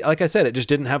it really, like I said, it just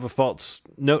didn't have a false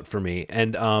note for me.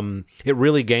 And it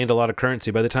really gained a lot of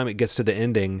currency by the time it gets to the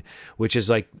ending, which is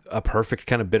like a perfect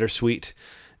kind of bittersweet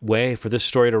way for this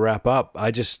story to wrap up. I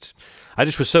just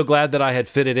was so glad that I had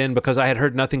fit it in, because I had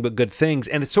heard nothing but good things.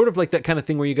 And it's sort of like that kind of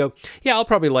thing where you go, yeah, I'll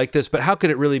probably like this, but how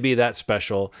could it really be that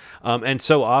special? And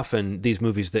so often these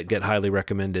movies that get highly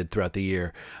recommended throughout the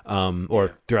year,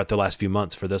 or throughout the last few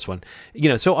months for this one,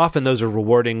 so often those are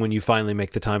rewarding when you finally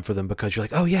make the time for them, because you're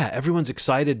like, oh yeah, everyone's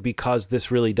excited because this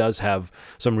really does have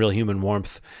some real human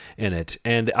warmth in it.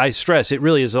 And I stress, it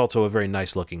really is also a very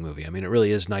nice looking movie. I mean, it really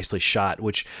is nicely shot,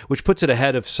 which puts it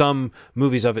ahead of some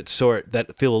movies of its sort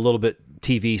that feel a little bit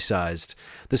TV sized.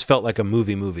 This felt like a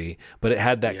movie, but it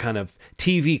had that kind of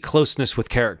TV closeness with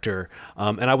character.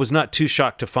 And I was not too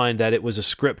shocked to find that it was a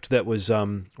script that was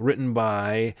written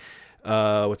by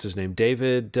what's his name,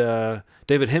 David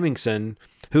Hemmingson,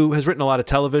 who has written a lot of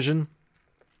television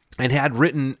and had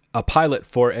written a pilot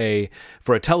for a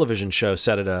television show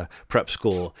set at a prep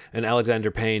school. And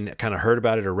Alexander Payne kind of heard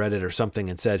about it or read it or something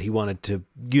and said he wanted to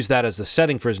use that as the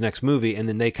setting for his next movie. And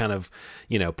then they kind of,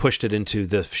 pushed it into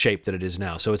the shape that it is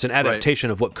now. So it's an adaptation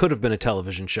of what could have been a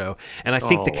television show. And I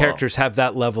think the characters have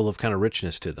that level of kind of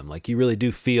richness to them. Like, you really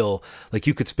do feel like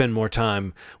you could spend more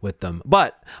time with them.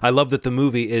 But I love that the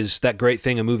movie is that great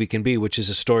thing a movie can be, which is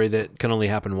a story that can only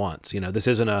happen once. This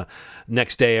isn't a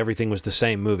next day everything was the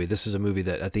same movie. This is a movie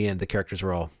that at the end the characters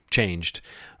are all changed,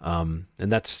 and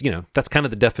that's kind of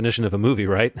the definition of a movie,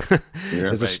 right?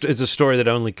 It's a story that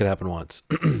only could happen once.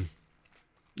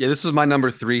 Yeah, this was my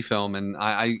number 3 film, and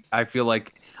I feel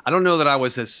like, I don't know that I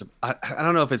was I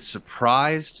don't know if it's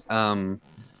surprised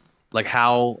like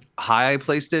how high I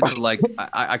placed it, but like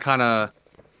I kind of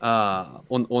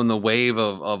on the wave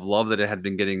of love that it had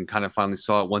been getting, kind of finally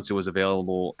saw it once it was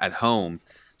available at home.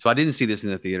 So I didn't see this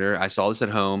in the theater. I saw this at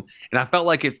home, and I felt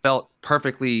like it felt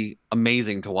perfectly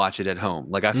amazing to watch it at home.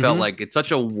 Like, I felt like it's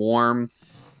such a warm,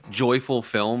 joyful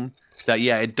film that,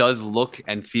 it does look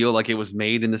and feel like it was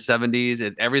made in the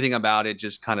 70s. Everything about it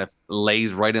just kind of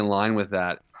lays right in line with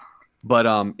that.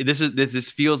 But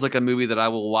this feels like a movie that I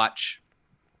will watch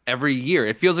every year.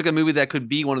 It feels like a movie that could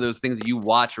be one of those things that you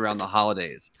watch around the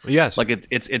holidays. Yes. Like,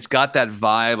 it's got that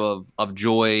vibe of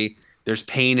joy. There's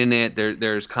pain in it.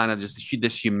 There's kind of just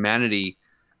this humanity,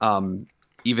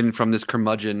 even from this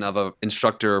curmudgeon of an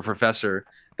instructor or professor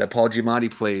that Paul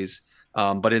Giamatti plays,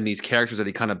 but in these characters that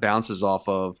he kind of bounces off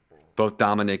of, both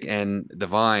Dominic and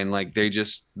Divine. Like,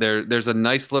 there's a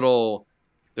nice little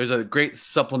there's a great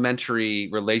supplementary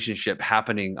relationship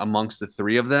happening amongst the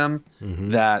three of them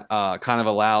that kind of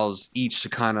allows each to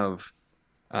kind of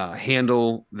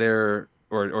handle their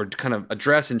or kind of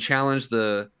address and challenge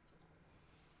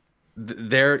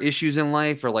their issues in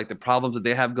life, or like the problems that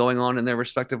they have going on in their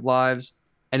respective lives,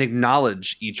 and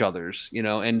acknowledge each other's,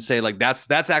 and say like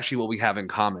that's actually what we have in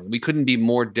common. We couldn't be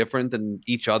more different than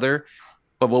each other,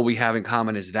 but what we have in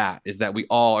common is that we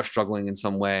all are struggling in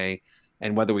some way,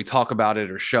 and whether we talk about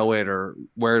it or show it or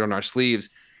wear it on our sleeves,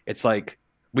 it's like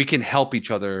we can help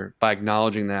each other by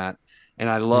acknowledging that. And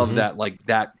I love that, like,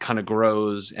 that kind of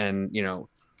grows, and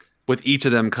with each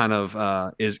of them kind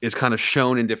of is kind of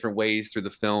shown in different ways through the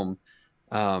film.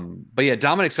 But yeah,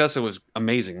 Dominic Sessa was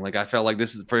amazing. Like, I felt like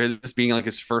this is, for this being like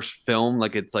his first film,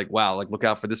 like it's like, wow, like look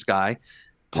out for this guy.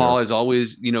 Paul is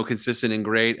always, consistent and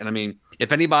great. And I mean,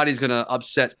 if anybody's gonna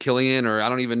upset Killian, or I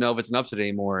don't even know if it's an upset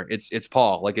anymore, it's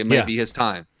Paul. Like, it might be his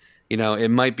time.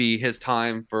 It might be his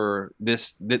time for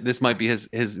this. This might be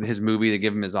his movie to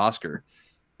give him his Oscar.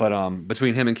 But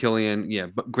between him and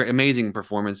Killian, but great, amazing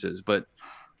performances. But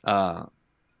the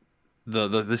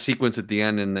sequence at the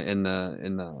end in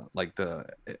the like the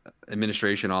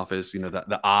administration office,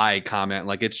 the eye comment,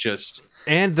 like, it's just,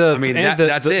 and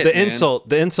that's it, the man.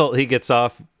 insult he gets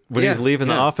off when he's leaving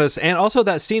the office, and also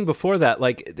that scene before that.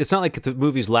 Like, it's not like the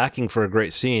movie's lacking for a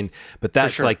great scene, but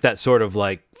that's like that sort of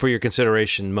like for your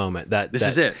consideration moment. This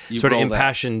is it. You sort of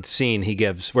impassioned scene he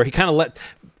gives, where he kind of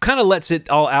lets it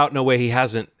all out in a way he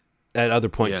hasn't at other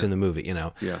points in the movie,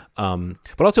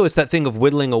 but also it's that thing of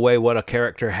whittling away what a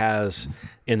character has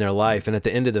in their life. And at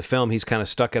the end of the film, he's kind of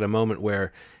stuck at a moment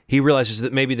where he realizes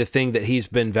that maybe the thing that he's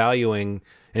been valuing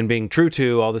and being true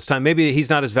to all this time, maybe he's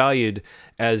not as valued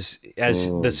as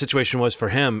the situation was for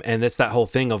him. And it's that whole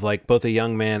thing of like both a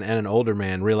young man and an older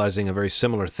man realizing a very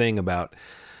similar thing about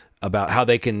how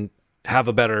they can have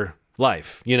a better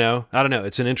life. I don't know.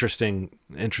 It's an interesting,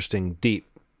 deep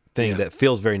thing that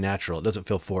feels very natural. It doesn't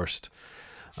feel forced.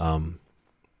 And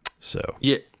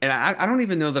I don't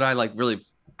even know that I like really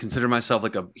consider myself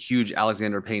like a huge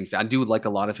Alexander Payne fan. I do like a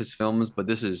lot of his films, but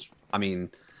this is, I mean,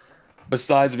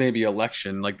 besides maybe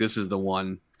Election, like, this is the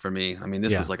one for me. I mean,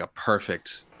 this was like a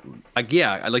perfect, like,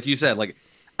 like you said, like,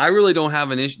 I really don't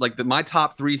have an issue. Like, my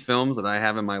top 3 films that I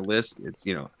have in my list, it's,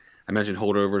 I mentioned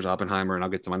Holdovers, Oppenheimer, and I'll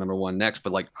get to my number 1 next,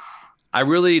 but like,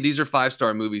 these are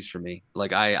 5-star movies for me.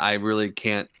 Like, I really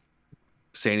can't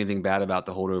say anything bad about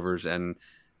the Holdovers, and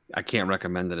I can't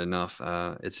recommend it enough.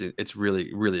 It's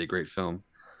really, really a great film.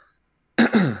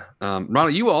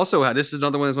 Ronald, you also had, this is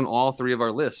another one that's on all 3 of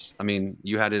our lists. I mean,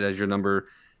 you had it as your number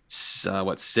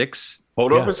 6?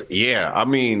 Holdovers? Yeah. I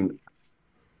mean,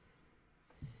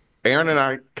 Aaron and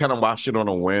I kind of watched it on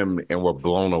a whim and were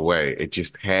blown away. It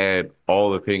just had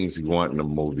all the things you want in a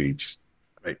movie. Just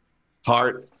like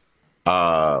heart,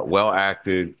 well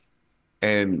acted,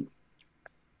 and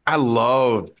I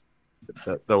loved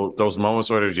those moments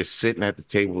where they're just sitting at the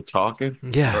table talking,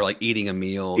 or like eating a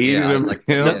meal.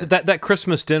 That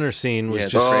Christmas dinner scene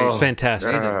was just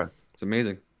fantastic. It's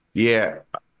amazing. Yeah,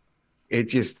 it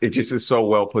just is so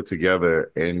well put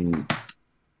together, and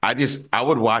I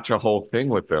would watch a whole thing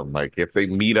with them. Like, if they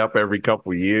meet up every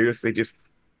couple of years, they just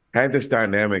had this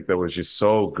dynamic that was just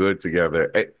so good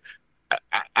together.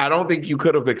 I don't think you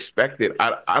could have expected.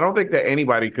 I don't think that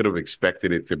anybody could have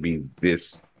expected it to be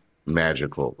this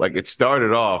magical. Like, it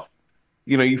started off,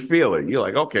 you feel it. You're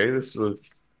like, okay, this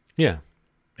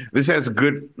has a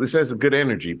good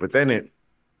energy. But then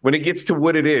when it gets to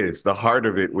what it is, the heart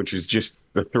of it, which is just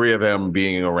the 3 of them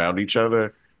being around each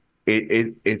other,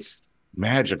 it's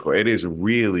magical. It is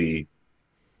really,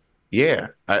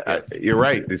 you're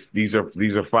right. These are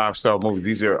 5-star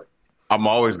movies. I'm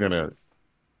always gonna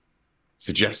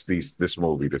suggest this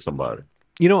movie to somebody.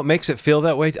 You know what makes it feel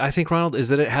that way, I think, Ronald, is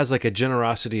that it has like a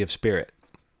generosity of spirit.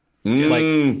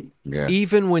 Even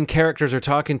when characters are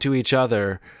talking to each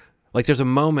other, like, there's a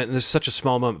moment, and this is such a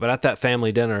small moment, but at that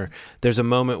family dinner, there's a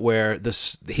moment where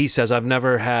he says, I've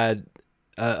never had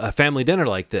a family dinner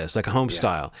like this, like a home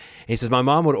style. And he says, my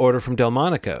mom would order from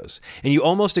Delmonico's. And you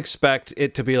almost expect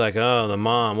it to be like, oh, the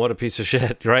mom, what a piece of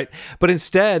shit, right? But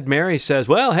instead, Mary says,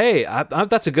 well, hey,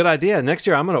 that's a good idea. Next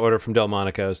year, I'm going to order from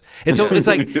Delmonico's. And so it's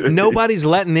like nobody's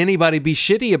letting anybody be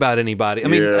shitty about anybody. I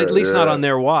mean, at least not on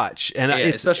their watch. And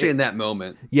especially in that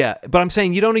moment. Yeah, but I'm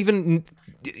saying you don't even...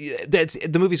 that's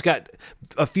the movie's got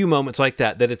a few moments like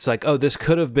that it's like, oh, this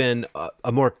could have been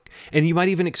a more, and you might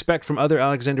even expect from other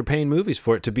Alexander Payne movies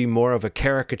for it to be more of a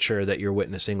caricature that you're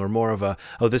witnessing, or more of a,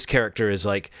 oh, this character is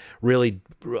like really,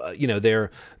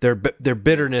 their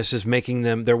bitterness is making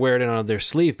them, they're wearing it on their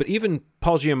sleeve. But even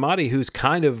Paul Giamatti, who's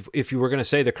kind of, if you were going to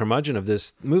say the curmudgeon of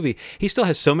this movie, he still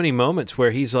has so many moments where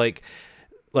he's like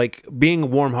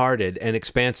being warm-hearted and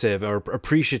expansive or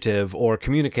appreciative or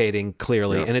communicating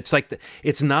clearly. Yeah. And it's like,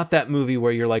 it's not that movie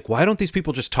where you're like, why don't these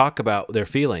people just talk about their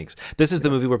feelings? This is the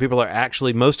movie where people are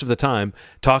actually, most of the time,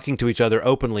 talking to each other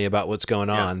openly about what's going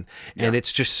on. And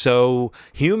it's just so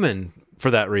human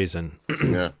for that reason.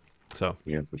 Yeah. So.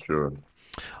 Yeah, for sure.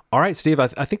 All right, Steve, I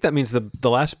think that means the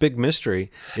last big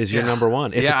mystery is your number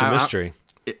one, if it's a mystery.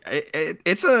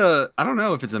 It's a, I don't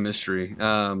know if it's a mystery.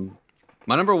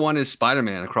 My number one is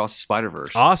Spider-Man Across the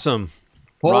Spider-Verse. Awesome.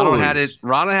 Ronald had it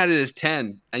as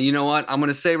 10. And you know what? I'm going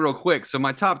to say real quick. So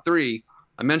my top 3,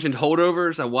 I mentioned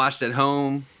Holdovers. I watched at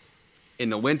home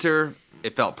in the winter.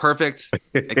 It felt perfect.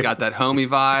 It got that homey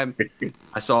vibe.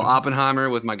 I saw Oppenheimer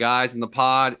with my guys in the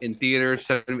pod in theaters.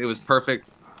 So it was perfect.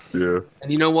 Yeah.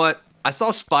 And you know what? I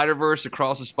saw Spider-Verse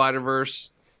Across the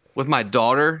Spider-Verse with my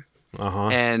daughter.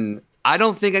 And I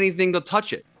don't think anything will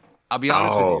touch it. I'll be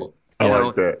honest with you. I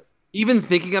like that. Even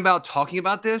thinking about talking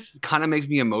about this kind of makes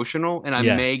me emotional, and I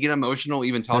may get emotional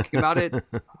even talking about it.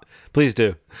 Please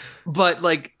do. But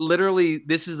like literally,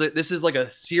 this is like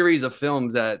a series of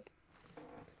films that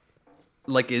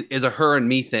like is a her and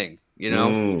me thing,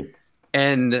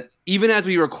 And even as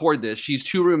we record this, she's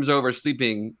 2 rooms over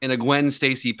sleeping in a Gwen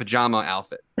Stacy pajama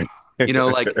outfit.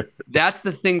 Like that's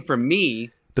the thing for me.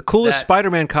 The coolest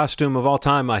Spider-Man costume of all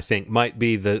time, I think, might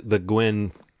be the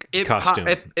Gwen costume.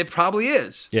 It probably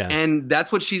is. Yeah. And that's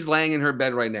what she's laying in her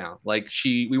bed right now. Like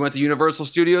we went to Universal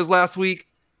Studios last week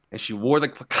and she wore the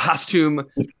costume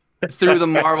through the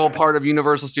Marvel part of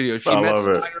Universal Studios. She met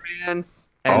Spider-Man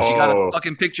and she got a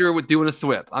fucking picture with doing a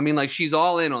thwip. I mean, like she's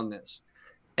all in on this.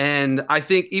 And I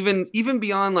think even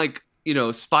beyond like,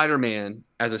 Spider-Man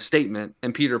as a statement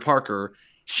and Peter Parker,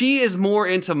 she is more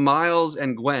into Miles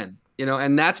and Gwen,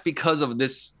 and that's because of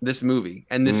this movie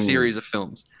and this series of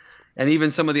films. And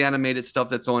even some of the animated stuff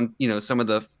that's on, some of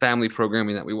the family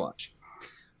programming that we watch.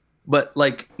 But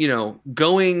like,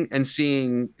 going and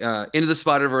seeing Into the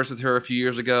Spider-Verse with her a few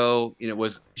years ago,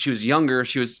 she was younger,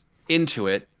 she was into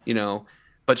it,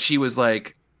 but she was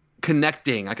like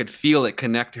connecting. I could feel it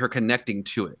connecting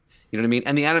to it. You know what I mean?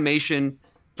 And the animation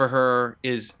for her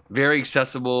is very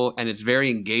accessible and it's very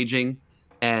engaging.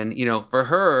 And, for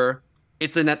her,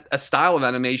 it's a style of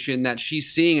animation that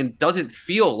she's seeing and doesn't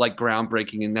feel like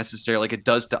groundbreaking and necessary like it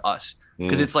does to us.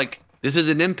 Because it's like, this is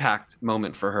an impact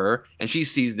moment for her. And she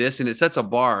sees this and it sets a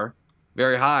bar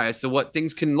very high as to what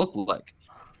things can look like.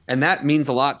 And that means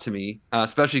a lot to me,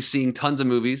 especially seeing tons of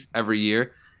movies every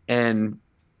year. And,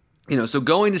 so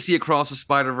going to see Across the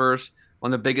Spider-Verse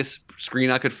on the biggest screen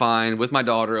I could find with my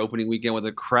daughter opening weekend with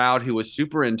a crowd who was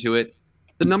super into it.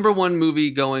 The number one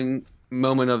movie going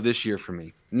moment of this year for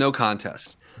me. No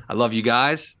contest. I love you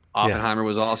guys. Oppenheimer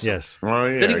was awesome. Yes.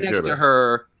 Sitting next to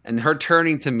her and her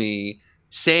turning to me,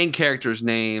 saying characters'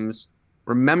 names,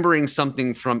 remembering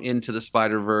something from Into the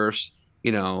Spider-Verse,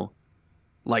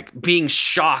 like being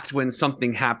shocked when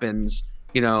something happens,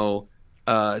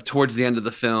 towards the end of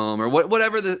the film or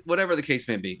whatever the case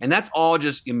may be. And that's all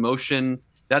just emotion.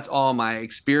 That's all my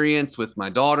experience with my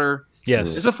daughter. Yes.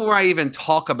 This is before I even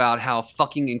talk about how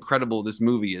fucking incredible this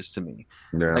movie is to me.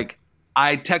 Yeah. Like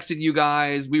I texted you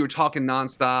guys, we were talking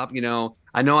nonstop,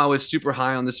 I know I was super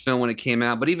high on this film when it came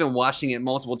out, but even watching it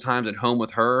multiple times at home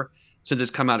with her since it's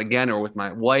come out again, or with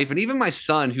my wife and even my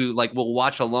son who like will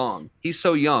watch along. He's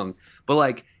so young, but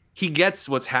like he gets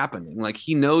what's happening. Like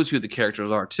he knows who the characters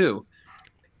are too.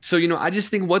 So, I just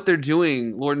think what they're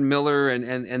doing, Lord and Miller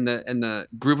and the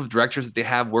group of directors that they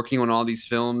have working on all these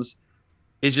films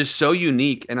is just so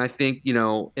unique. And I think, in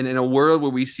a world where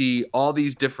we see all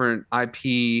these different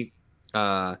IP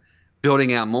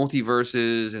building out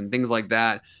multiverses and things like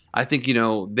that, I think,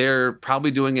 they're probably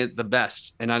doing it the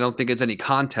best. And I don't think it's any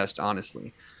contest,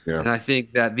 honestly. Yeah. And I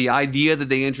think that the idea that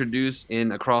they introduced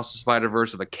in Across the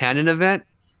Spider-Verse of a canon event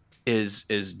is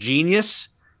genius.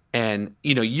 And,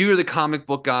 you're the comic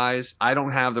book guys. I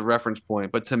don't have the reference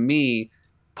point. But to me,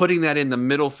 putting that in the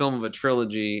middle film of a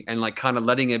trilogy and like kind of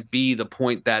letting it be the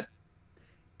point that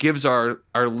gives our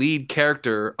lead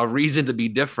character a reason to be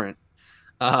different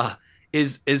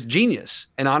is genius.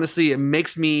 And honestly, it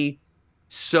makes me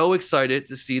so excited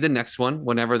to see the next one,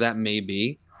 whenever that may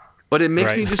be. But it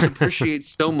makes me just appreciate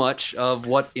so much of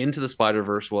what Into the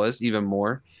Spider-Verse was even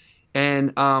more.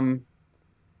 And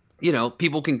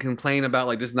people can complain about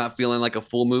like this not feeling like a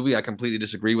full movie. I completely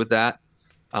disagree with that.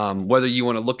 Whether you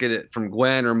want to look at it from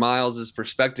Gwen or Miles's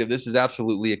perspective, this is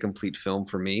absolutely a complete film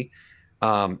for me.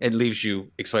 It leaves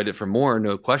you excited for more,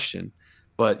 no question.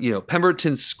 But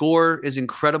Pemberton's score is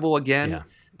incredible again. Yeah,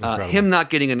 incredible. Him not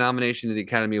getting a nomination to the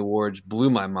Academy Awards blew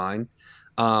my mind.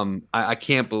 I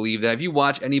can't believe that. If you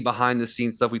watch any behind the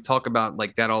scenes stuff, we talk about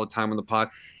like that all the time on the pod.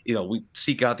 We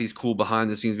seek out these cool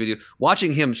behind the scenes videos.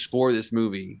 Watching him score this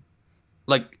movie,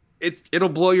 like it'll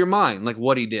blow your mind, like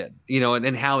what he did,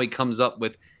 and how he comes up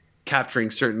with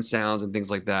capturing certain sounds and things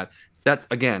like that. That's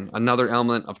again another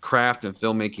element of craft and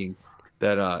filmmaking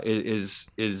that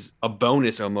is a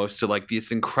bonus almost to like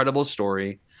this incredible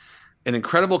story, an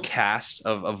incredible cast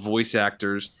of voice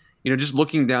actors. Just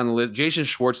looking down the list, Jason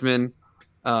Schwartzman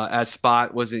as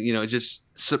Spot was, just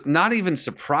not even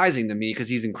surprising to me because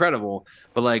he's incredible,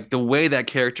 but like the way that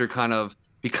character kind of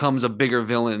becomes a bigger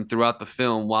villain throughout the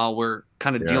film while we're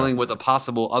kind of dealing with a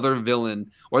possible other villain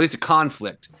or at least a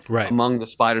conflict among the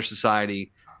Spider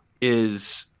Society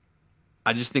is,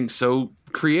 I just think, so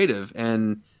creative.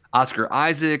 And Oscar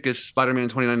Isaac as Spider-Man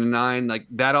 2099, like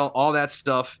that, all that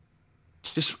stuff.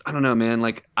 Just, I don't know, man.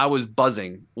 Like I was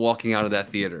buzzing walking out of that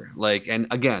theater. Like, and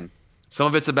again, some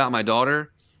of it's about my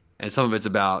daughter and some of it's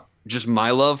about just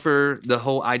my love for the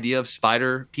whole idea of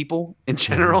spider people in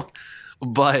general.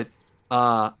 But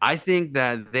I think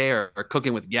that they're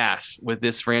cooking with gas with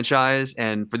this franchise,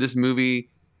 and for this movie,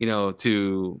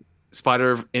 to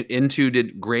Spider Into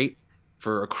did great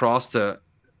for Across to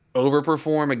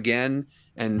overperform again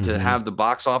and to have the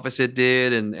box office it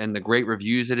did and the great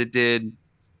reviews that it did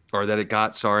or that it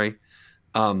got. Sorry.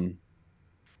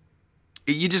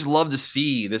 You just love to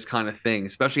see this kind of thing,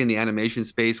 especially in the animation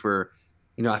space where,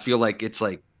 I feel like it's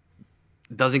like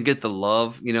doesn't get the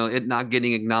love, it not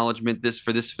getting acknowledgement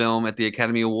for this film at the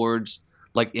Academy Awards,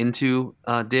 like Into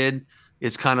did,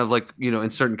 is kind of like, in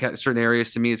certain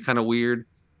areas to me is kind of weird.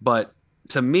 But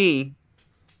to me,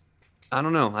 I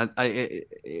don't know.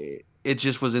 It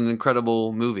just was an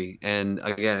incredible movie. And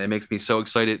again, it makes me so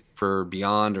excited for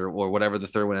Beyond or whatever the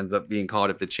third one ends up being called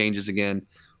if it changes again.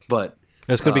 But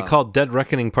it's going to be called Dead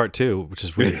Reckoning Part 2, which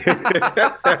is weird.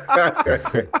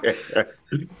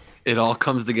 It all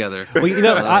comes together. Well,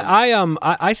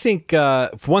 I think for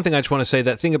one thing, I just want to say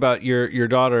that thing about your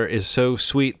daughter is so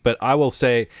sweet. But I will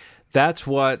say that's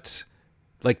what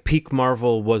like peak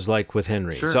Marvel was like with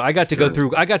Henry. Sure, so I got to go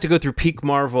through peak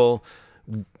Marvel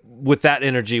with that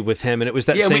energy with him, and it was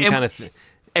that same kind of thing.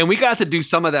 And we got to do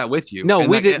some of that with you. No,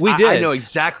 we did. I know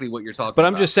exactly what you're talking about. But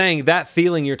I'm just saying that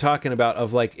feeling you're talking about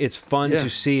of like, it's fun to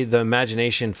see the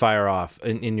imagination fire off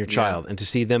in your child and to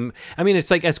see them. I mean,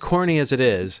 it's like as corny as it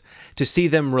is to see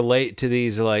them relate to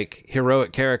these like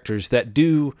heroic characters that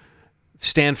do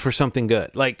stand for something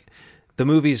good. Like the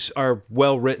movies are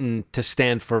well written to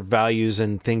stand for values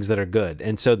and things that are good.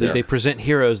 And so they present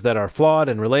heroes that are flawed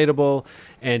and relatable.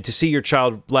 And to see your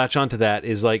child latch onto that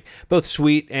is like both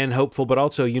sweet and hopeful, but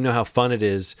also how fun it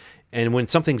is. And when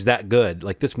something's that good,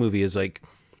 like this movie is like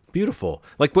beautiful.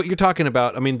 Like what you're talking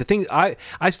about. I mean, the thing I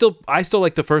still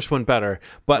like the first one better,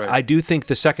 but I do think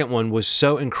the second one was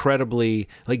so incredibly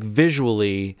like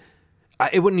visually.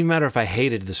 It wouldn't even matter if I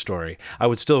hated the story. I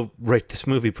would still rate this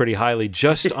movie pretty highly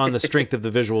just on the strength of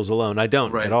the visuals alone. I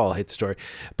don't at all hate the story.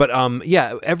 But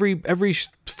every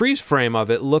freeze frame of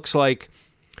it looks like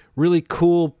really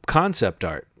cool concept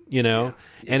art, and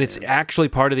it's actually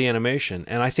part of the animation.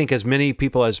 And I think as many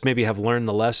people as maybe have learned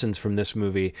the lessons from this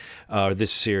movie,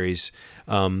 this series,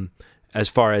 as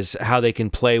far as how they can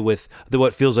play with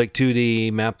what feels like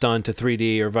 2D mapped onto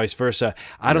 3D or vice versa.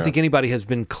 I don't think anybody has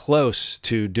been close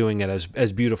to doing it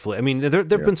as beautifully. I mean, there have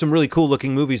been some really cool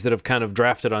looking movies that have kind of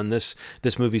drafted on this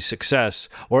movie's success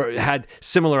or had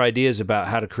similar ideas about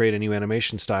how to create a new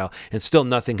animation style, and still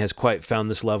nothing has quite found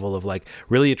this level of like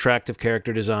really attractive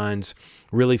character designs,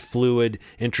 really fluid,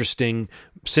 interesting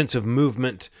sense of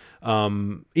movement.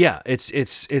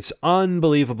 It's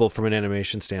unbelievable from an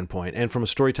animation standpoint, and from a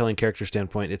storytelling character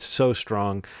standpoint, it's so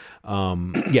strong.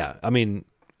 I mean,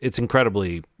 it's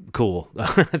incredibly cool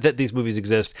that these movies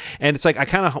exist, and it's like I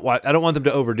don't want them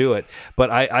to overdo it, but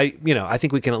I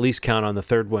think we can at least count on the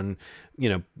third one,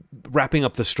 wrapping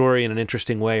up the story in an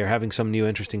interesting way or having some new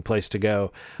interesting place to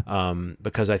go,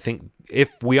 because I think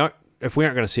if we aren't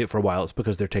going to see it for a while, it's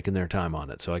because they're taking their time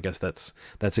on it. So I guess that's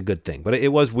a good thing. But it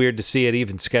was weird to see it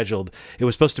even scheduled. It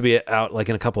was supposed to be out like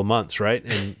in a couple months, right?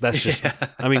 And that's just,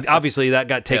 I mean, obviously that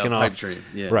got taken off. Pipe dream.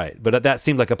 Yeah. Right. But that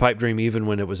seemed like a pipe dream even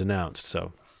when it was announced.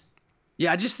 So.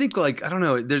 Yeah, I just think like, I don't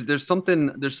know, there's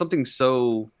something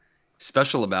so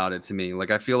special about it to me.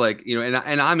 Like I feel like, and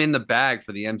I'm in the bag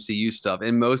for the MCU stuff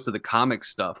and most of the comic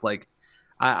stuff. Like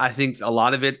I think a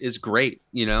lot of it is great,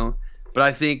 but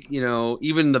I think,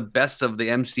 even the best of the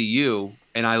MCU,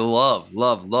 and I love,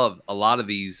 love, love a lot of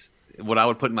these, what I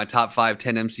would put in my top 5,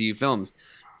 10 MCU films,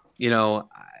 you know,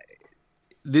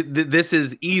 this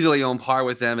is easily on par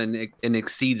with them and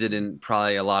exceeds it in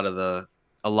probably a lot of the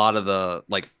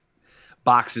like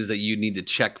boxes that you need to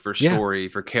check for Yeah. story,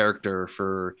 for character,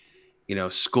 for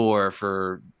score,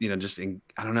 for just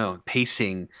I don't know,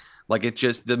 pacing. Like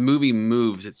the movie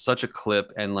moves. It's such a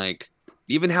clip, and like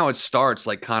even how it starts,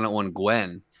 like kind of on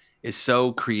Gwen, is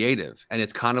so creative, and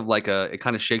it's kind of like it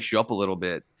kind of shakes you up a little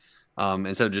bit.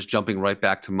 Instead of just jumping right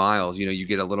back to Miles, you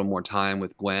get a little more time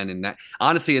with Gwen, and that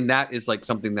honestly, and that is like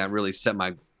something that really set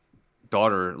my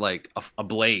daughter like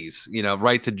ablaze.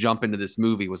 Right to jump into this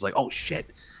movie was like, oh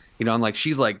shit, and like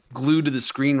she's like glued to the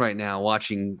screen right now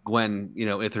watching Gwen,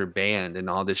 with her band and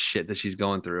all this shit that she's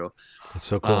going through. That's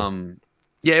so cool.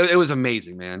 Yeah, it was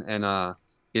amazing, man. And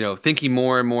thinking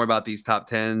more and more about these top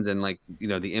tens and like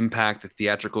the impact, the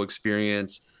theatrical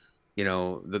experience,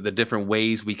 the different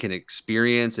ways we can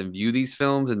experience and view these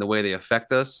films and the way they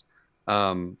affect us.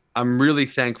 I'm really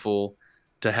thankful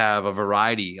to have a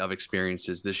variety of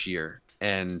experiences this year.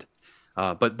 And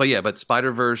but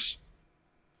Spider-Verse,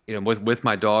 with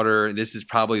my daughter, this is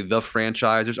probably the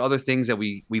franchise. There's other things that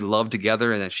we love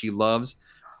together and that she loves,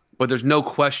 but there's no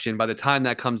question by the time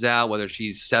that comes out, whether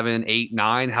she's 7, 8,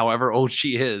 9, however old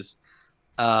she is,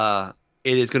 it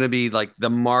is going to be like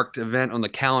the marked event on the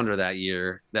calendar that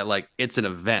year that like it's an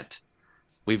event.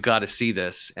 We've got to see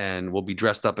this, and we'll be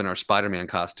dressed up in our Spider-Man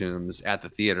costumes at the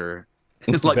theater,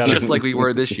 like just like we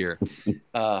were this year.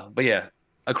 But yeah,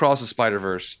 Across the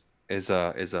Spider-Verse is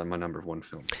my number one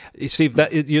film. Steve,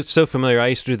 you're so familiar. I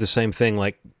used to do the same thing,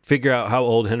 like figure out how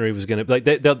old Henry was going to be. Like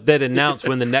they'd announce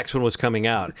when the next one was coming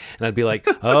out, and I'd be like,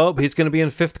 "Oh, he's going to be in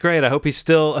 5th grade. I hope he's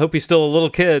still a little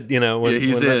kid." When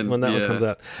that one comes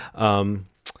out.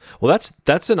 Well,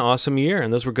 that's an awesome year,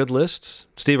 and those were good lists.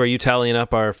 Steve, are you tallying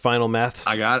up our final maths?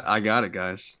 I got it,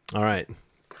 guys. All right.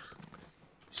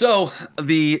 So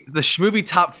the Schmovie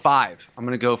top 5. I'm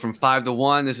going to go from 5 to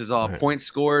 1. This is all point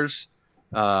scores.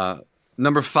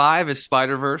 Number 5 is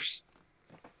Spider-Verse.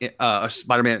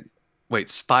 Spider-Man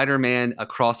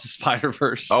Across the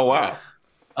Spider-Verse. Oh, wow.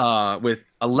 With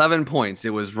 11 points.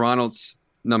 It was Ronald's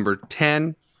number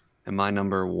 10 and my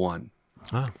number 1.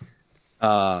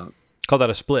 Oh. Call that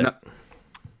a split. No,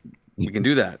 we can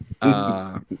do that.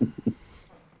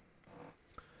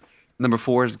 Number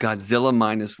 4 is Godzilla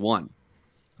 -1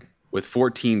 with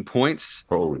 14 points.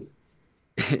 Holy.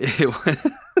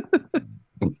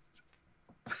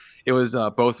 It was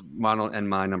both Ronald and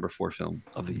my number 4 film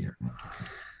of the year.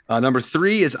 Number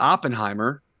 3 is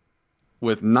Oppenheimer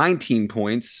with 19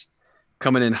 points,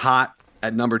 coming in hot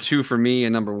at number 2 for me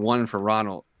and number 1 for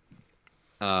Ronald.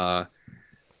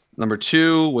 Number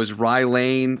 2 was Rye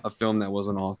Lane, a film that was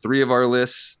on all 3 of our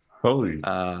lists. Holy.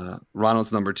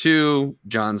 Ronald's number 2,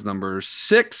 John's number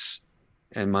 6,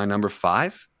 and my number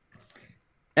 5.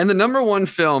 And the number 1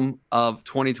 film of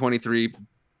 2023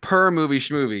 per movie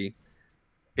schmovie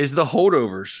is The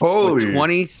Holdovers with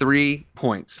 23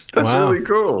 points. That's really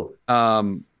cool.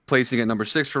 Placing at number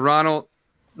 6 for Ronald,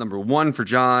 number 1 for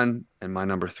John, and my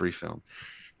number 3 film.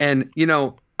 And,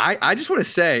 I just want to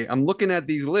say, I'm looking at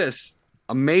these lists,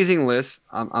 amazing lists.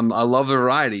 I love the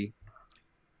variety,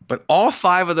 but all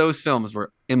 5 of those films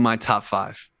were in my top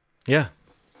 5. Yeah.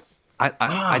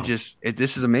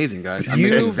 This is amazing, guys.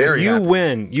 You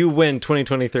win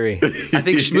 2023. I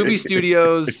think Schmovie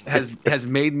Studios has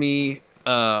made me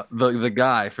the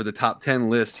guy for the top 10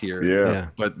 list here. Yeah.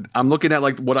 But I'm looking at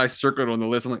like what I circled on the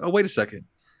list. I'm like, oh, wait a second.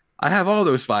 I have all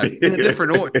those 5 in a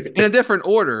different order. In a different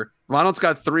order. Ronald's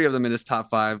got 3 of them in his top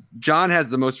 5. John has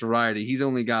the most variety. He's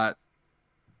only got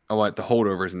The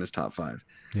Holdovers in his top 5.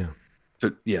 Yeah.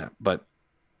 So yeah, but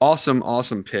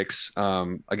awesome picks.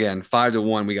 Again, 5 to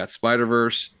 1. We got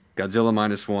Spider-Verse, Godzilla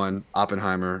 -1,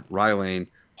 Oppenheimer, Rye Lane,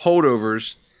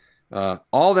 Holdovers.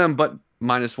 All of them but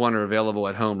 -1 are available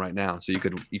at home right now, so you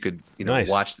could nice.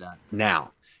 Watch that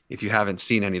now if you haven't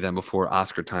seen any of them before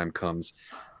Oscar time comes.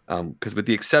 Because with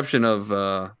the exception of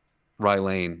Rye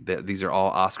Lane, these are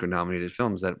all Oscar nominated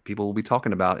films that people will be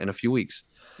talking about in a few weeks.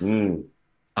 Boom.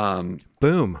 There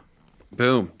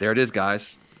it is,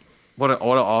 guys. What an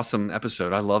awesome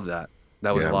episode. I love that.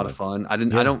 That was a lot of fun. I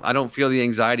don't feel the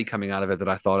anxiety coming out of it that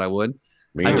I thought I would.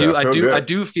 I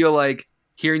do feel like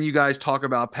hearing you guys talk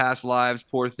about past lives,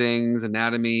 Poor Things,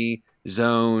 Anatomy,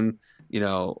 Zone,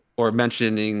 or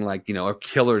mentioning like, or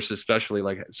Killers, especially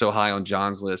like so high on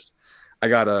John's list. I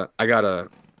gotta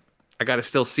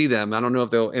still see them. I don't know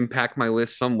if they'll impact my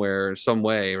list some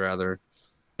way rather,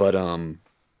 but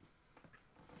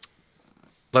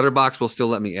Letterbox will still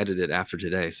let me edit it after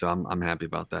today, so I'm happy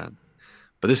about that.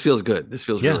 But this feels good. This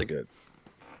feels really good.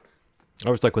 I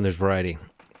always like when there's variety.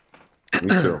 Me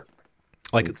too.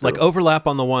 Like overlap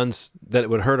on the ones that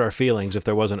would hurt our feelings if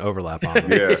there wasn't overlap on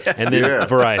them. Yeah. And then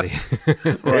variety.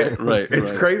 Right.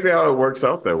 It's crazy how it works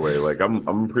out that way. Like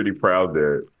I'm pretty proud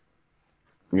that,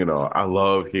 I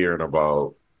love hearing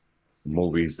about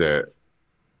movies that.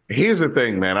 Here's the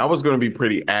thing, man. I was going to be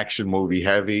pretty action movie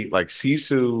heavy, like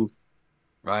Sisu,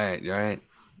 Right.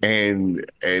 and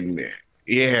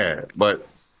yeah, but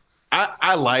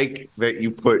I like that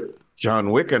you put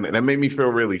John Wick in it. That made me feel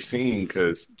really seen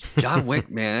because John Wick,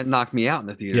 man, it knocked me out in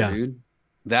the theater, dude.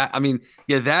 That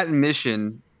and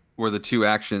Mission were the two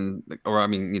action, or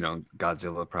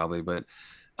Godzilla probably, but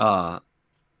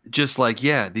just like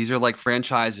these are like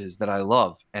franchises that I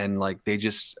love, and like they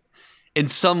just in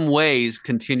some ways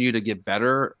continue to get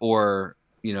better, or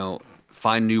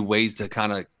find new ways to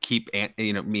kind of keep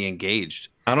me engaged.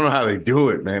 I don't know how they do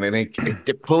it, man, and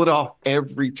they pull it off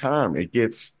every time. It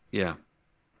gets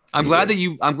I'm glad that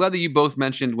you both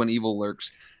mentioned When Evil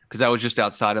Lurks, because that was just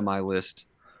outside of my list.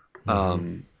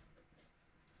 That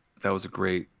was a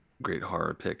great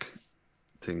horror pick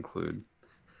to include.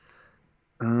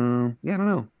 I don't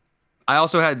know. I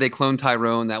also had They Clone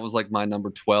Tyrone. That was like my number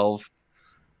 12.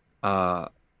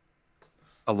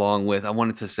 Along with, I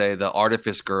wanted to say The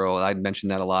Artifice Girl. I'd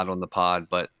mentioned that a lot on the pod,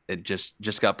 but it just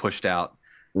got pushed out.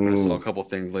 I saw a couple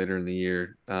things later in the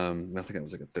year. I think it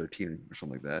was like a 13 or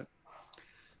something like that.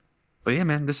 But yeah,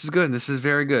 man, this is good. This is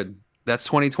very good. That's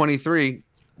 2023.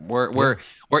 We're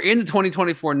into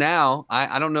 2024 now.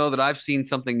 I don't know that I've seen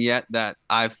something yet that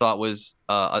I've thought was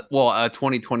a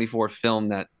 2024 film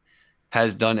that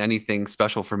has done anything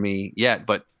special for me yet.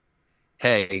 But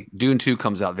hey, Dune 2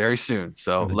 comes out very soon,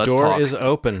 so let's talk. The door is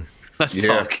open. Let's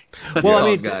talk.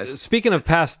 Guys. Speaking of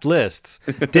past lists,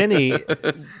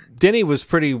 Denny was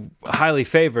pretty highly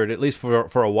favored, at least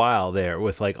for a while there,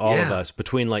 with like all of us,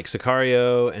 between like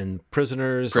Sicario and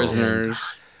Prisoners.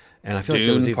 And I feel Dune, like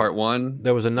there was even, Part 1.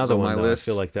 There was another one though. I list.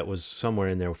 feel like that was somewhere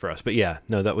in there for us. But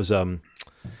that was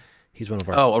he's one of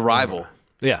our Arrival.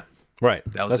 Right.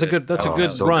 That's a good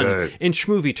run good. in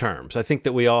schmovie terms. I think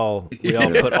that we all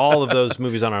put all of those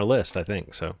movies on our list, I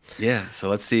think. So yeah, so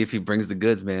let's see if he brings the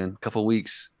goods, man. Couple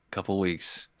weeks.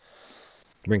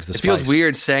 Brings the It spice. feels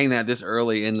weird saying that this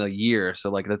early in the year. So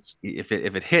like that's if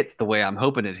it hits the way I'm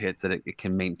hoping it hits, that it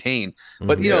can maintain.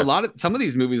 But some of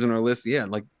these movies on our list,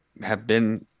 like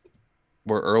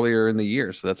were earlier in the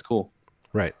year, so that's cool.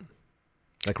 Right.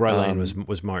 Like Rylane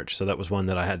was March, so that was one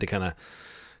that I had to kind of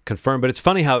confirm. But it's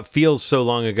funny how it feels so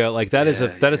long ago. Like that is a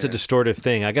distortive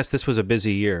thing. I guess this was a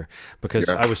busy year because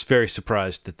I was very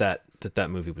surprised that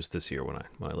movie was this year when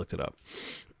I looked it up.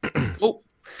 Cool.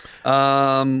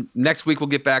 Next week we'll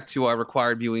get back to our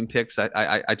required viewing picks.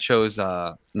 I chose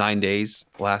 9 Days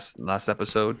last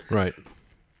episode, right,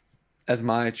 as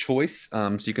my choice.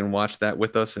 So you can watch that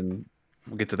with us, and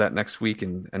we'll get to that next week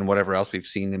and whatever else we've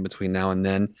seen in between now and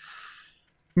then.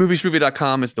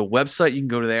 Movieshmovie.com is the website. You can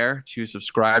go to there to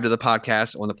subscribe to the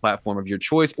podcast on the platform of your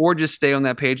choice, or just stay on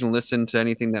that page and listen to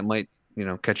anything that might,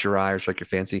 catch your eye or strike your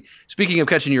fancy. Speaking of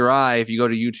catching your eye, if you go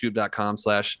to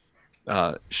youtube.com/Schmovie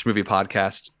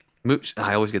Podcast,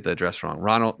 I always get the address wrong.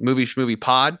 Ronald, Movie Schmovie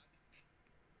Pod.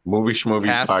 Movie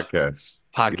Schmovie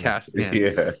Podcast, man.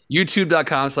 Yeah.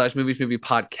 YouTube.com/Movie Schmovie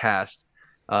Podcast.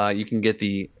 You can get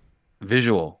the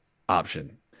visual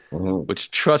option,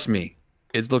 which, trust me,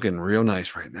 it's looking real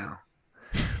nice right now.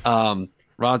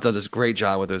 Ron's done this great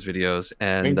job with those videos.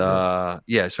 And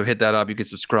so hit that up. You can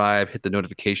subscribe, hit the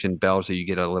notification bell so you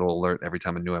get a little alert every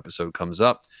time a new episode comes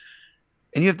up.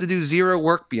 And you have to do zero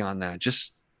work beyond that.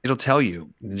 It'll tell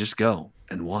you, and just go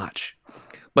and watch.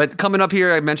 But coming up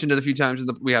here, I mentioned it a few times.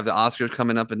 We have the Oscars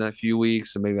coming up in a few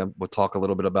weeks. So maybe we'll talk a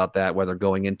little bit about that, whether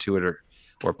going into it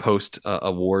or post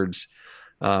awards.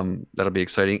 That'll be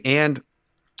exciting. And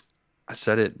I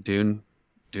said it, Dune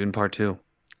Part 2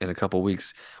 in a couple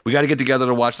weeks. We got to get together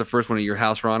to watch the first one at your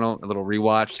house, Ronald. A little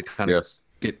rewatch to kind of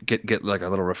get like a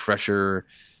little refresher,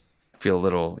 feel a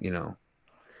little,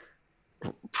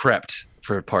 prepped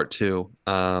for Part 2.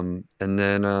 And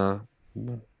then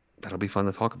that'll be fun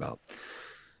to talk about.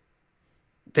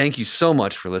 Thank you so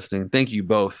much for listening. Thank you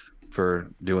both for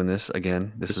doing this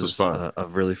again. This is fun. A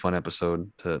really fun episode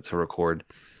to record.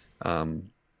 And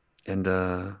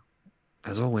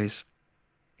as always,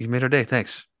 you've made our day.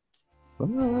 Thanks.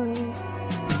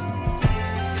 Bye.